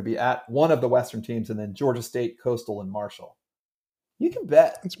conference. They're going to be at one of the Western teams, and then Georgia State, Coastal, and Marshall. You can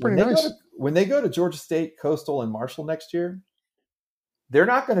bet it's pretty nice. When they go to Georgia State, Coastal, and Marshall next year, they're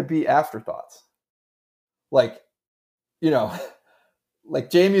not going to be afterthoughts. Like, like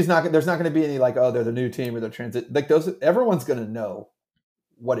JMU's not. There's not going to be any like, oh, they're the new team or they're transit. Like those, everyone's going to know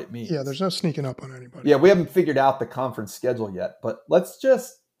what it means. Yeah, there's no sneaking up on anybody. Yeah, we haven't figured out the conference schedule yet, but let's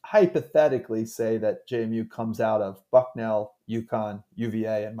just hypothetically say that JMU comes out of Bucknell, UConn,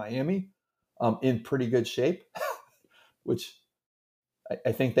 UVA, and Miami in pretty good shape, which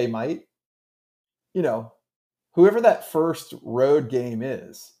I think they might. Whoever that first road game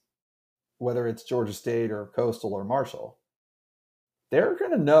is, whether it's Georgia State or Coastal or Marshall, they're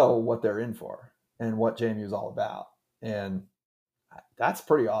going to know what they're in for and what JMU is all about. And that's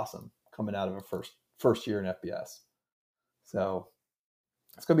pretty awesome coming out of a first year in FBS. So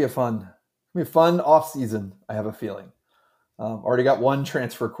it's going to be a fun off season. I have a feeling. Already got one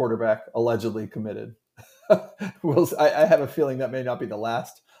transfer quarterback allegedly committed. I have a feeling that may not be the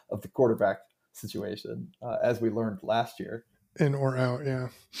last of the quarterback situation, as we learned last year. In or out, yeah.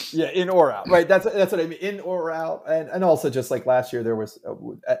 Yeah, in or out. Right. That's what I mean. In or out, and also just like last year, there was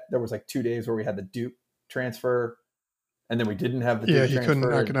like 2 days where we had the Duke transfer, and then we didn't have the Duke transfer. Yeah, he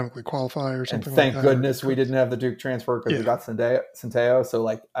couldn't academically qualify or something. And thank goodness we didn't have the Duke transfer because we got Centeo. So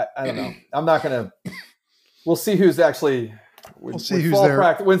like, I don't know. I'm not gonna. We'll see who's actually. We'll see who's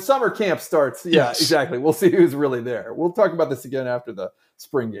there when summer camp starts. Yeah, yes. Exactly. We'll see who's really there. We'll talk about this again after the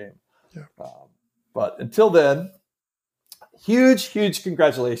spring game. Yeah. But until then, huge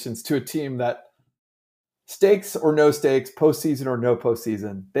congratulations to a team that stakes or no stakes, postseason or no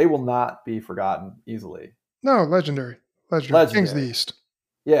postseason, they will not be forgotten easily. No, legendary. Kings of the East.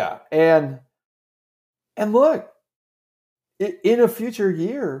 Yeah, and look, in a future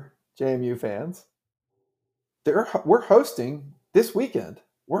year, JMU fans, we're hosting this weekend.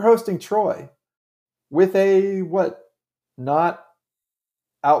 We're hosting Troy with a not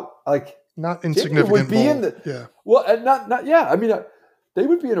insignificant. Would be in the yeah. Well, and not yeah. I mean, they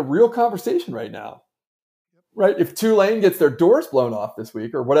would be in a real conversation right now, right? If Tulane gets their doors blown off this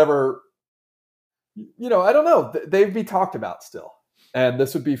week or whatever, I don't know. They'd be talked about still, and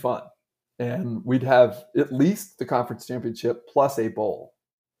this would be fun. And we'd have at least the conference championship plus a bowl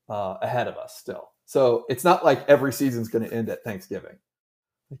ahead of us still. So it's not like every season's going to end at Thanksgiving.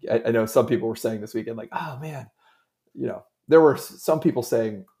 I know some people were saying this weekend, like, oh man, there were some people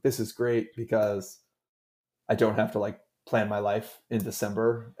saying this is great because I don't have to like plan my life in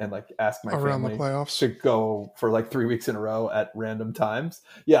December and like ask my around family the playoffs to go for like 3 weeks in a row at random times.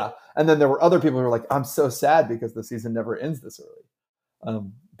 Yeah. And then there were other people who were like, I'm so sad because the season never ends this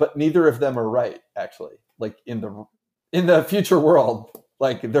early. But neither of them are right, actually. Like in the future world,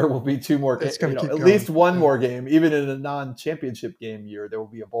 like there will be 2 more games, at least one more game, even in a non-championship game year, there will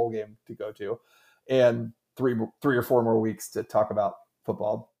be a bowl game to go to and 3 or 4 more weeks to talk about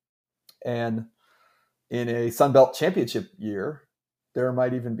football. And in a Sun Belt championship year, there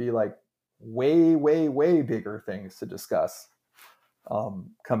might even be like way, way, way bigger things to discuss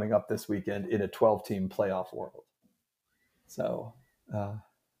coming up this weekend in a 12-team playoff world. So I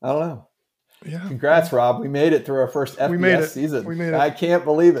don't know. Yeah. Congrats, Rob. We made it through our first FBS season. We made it. I can't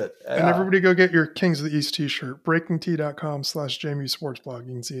believe it. And everybody go get your Kings of the East t-shirt. BreakingT.com/JMU Sports Blog.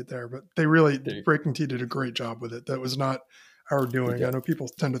 You can see it there. But Breaking T did a great job with it. That was not our doing. I know people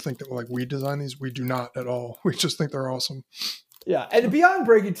tend to think that we design these. We do not at all. We just think they're awesome. Yeah. And beyond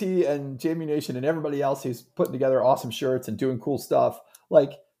Breaking T and JMU Nation and everybody else who's putting together awesome shirts and doing cool stuff,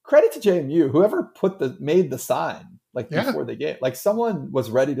 like credit to JMU, whoever made the sign before the game. Like someone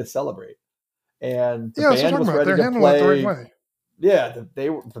was ready to celebrate. And the band was ready to play. The right way. Yeah,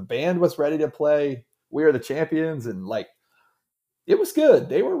 the band was ready to play "We Are the Champions," and like it was good.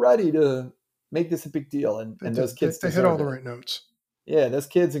 They were ready to make this a big deal, and those kids they hit all the right notes. Yeah, those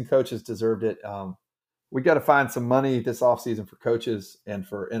kids and coaches deserved it. We got to find some money this offseason for coaches and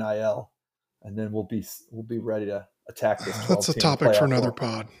for NIL, and then we'll be ready to attack this 12 That's a topic for another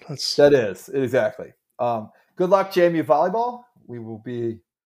pod. That is, exactly. Good luck, JMU volleyball. We will be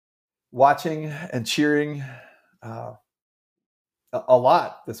watching and cheering a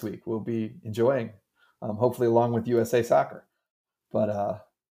lot this week. We'll be enjoying, hopefully along with USA Soccer. But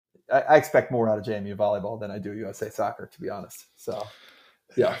I expect more out of JMU volleyball than I do USA Soccer, to be honest. So,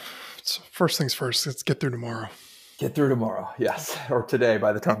 yeah. So first things first, let's get through tomorrow. Get through tomorrow, yes. Or today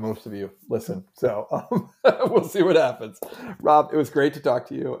by the time most of you listen. So we'll see what happens. Rob, it was great to talk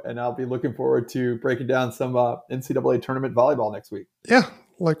to you, and I'll be looking forward to breaking down some NCAA tournament volleyball next week. Yeah,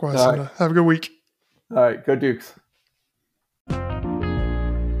 likewise. Right. Have a good week. All right, go Dukes.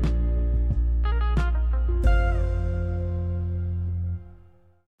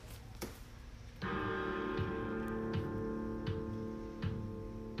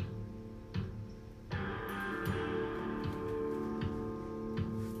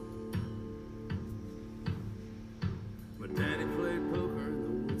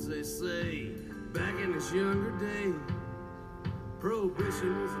 Younger day,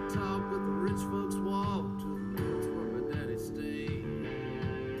 prohibition was a talk, but the rich folks walked to the woods where my daddy stayed.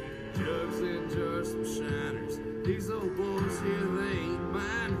 Jugs and jars, some shiners. These old boys here, they ain't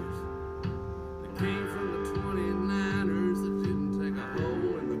miners. They came from the 29ers that didn't take a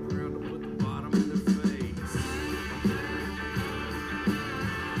hole in the ground to put the bottom in their face.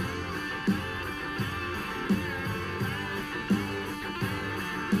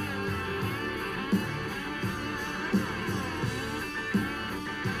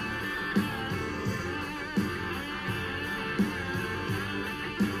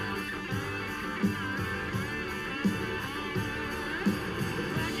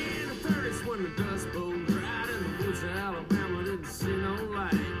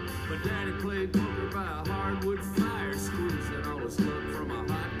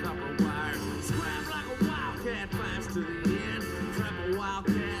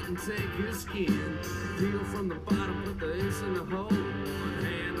 Take his skin, peel from the bottom, put the ace in the hole. One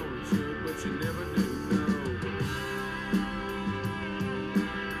hand on the jug, but you never do know.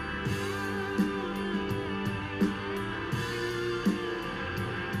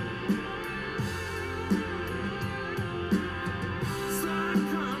 Sun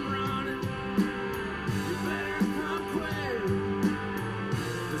come running, you better come quick.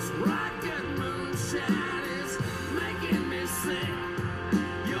 This rocket moonshine is making me sick.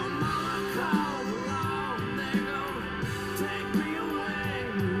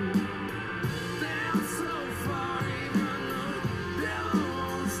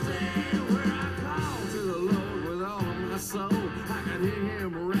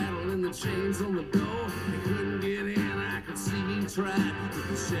 Chains on the door, he couldn't get in. I could see he tried with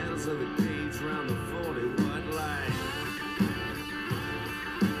the shadows of the cage round the 40 watt light.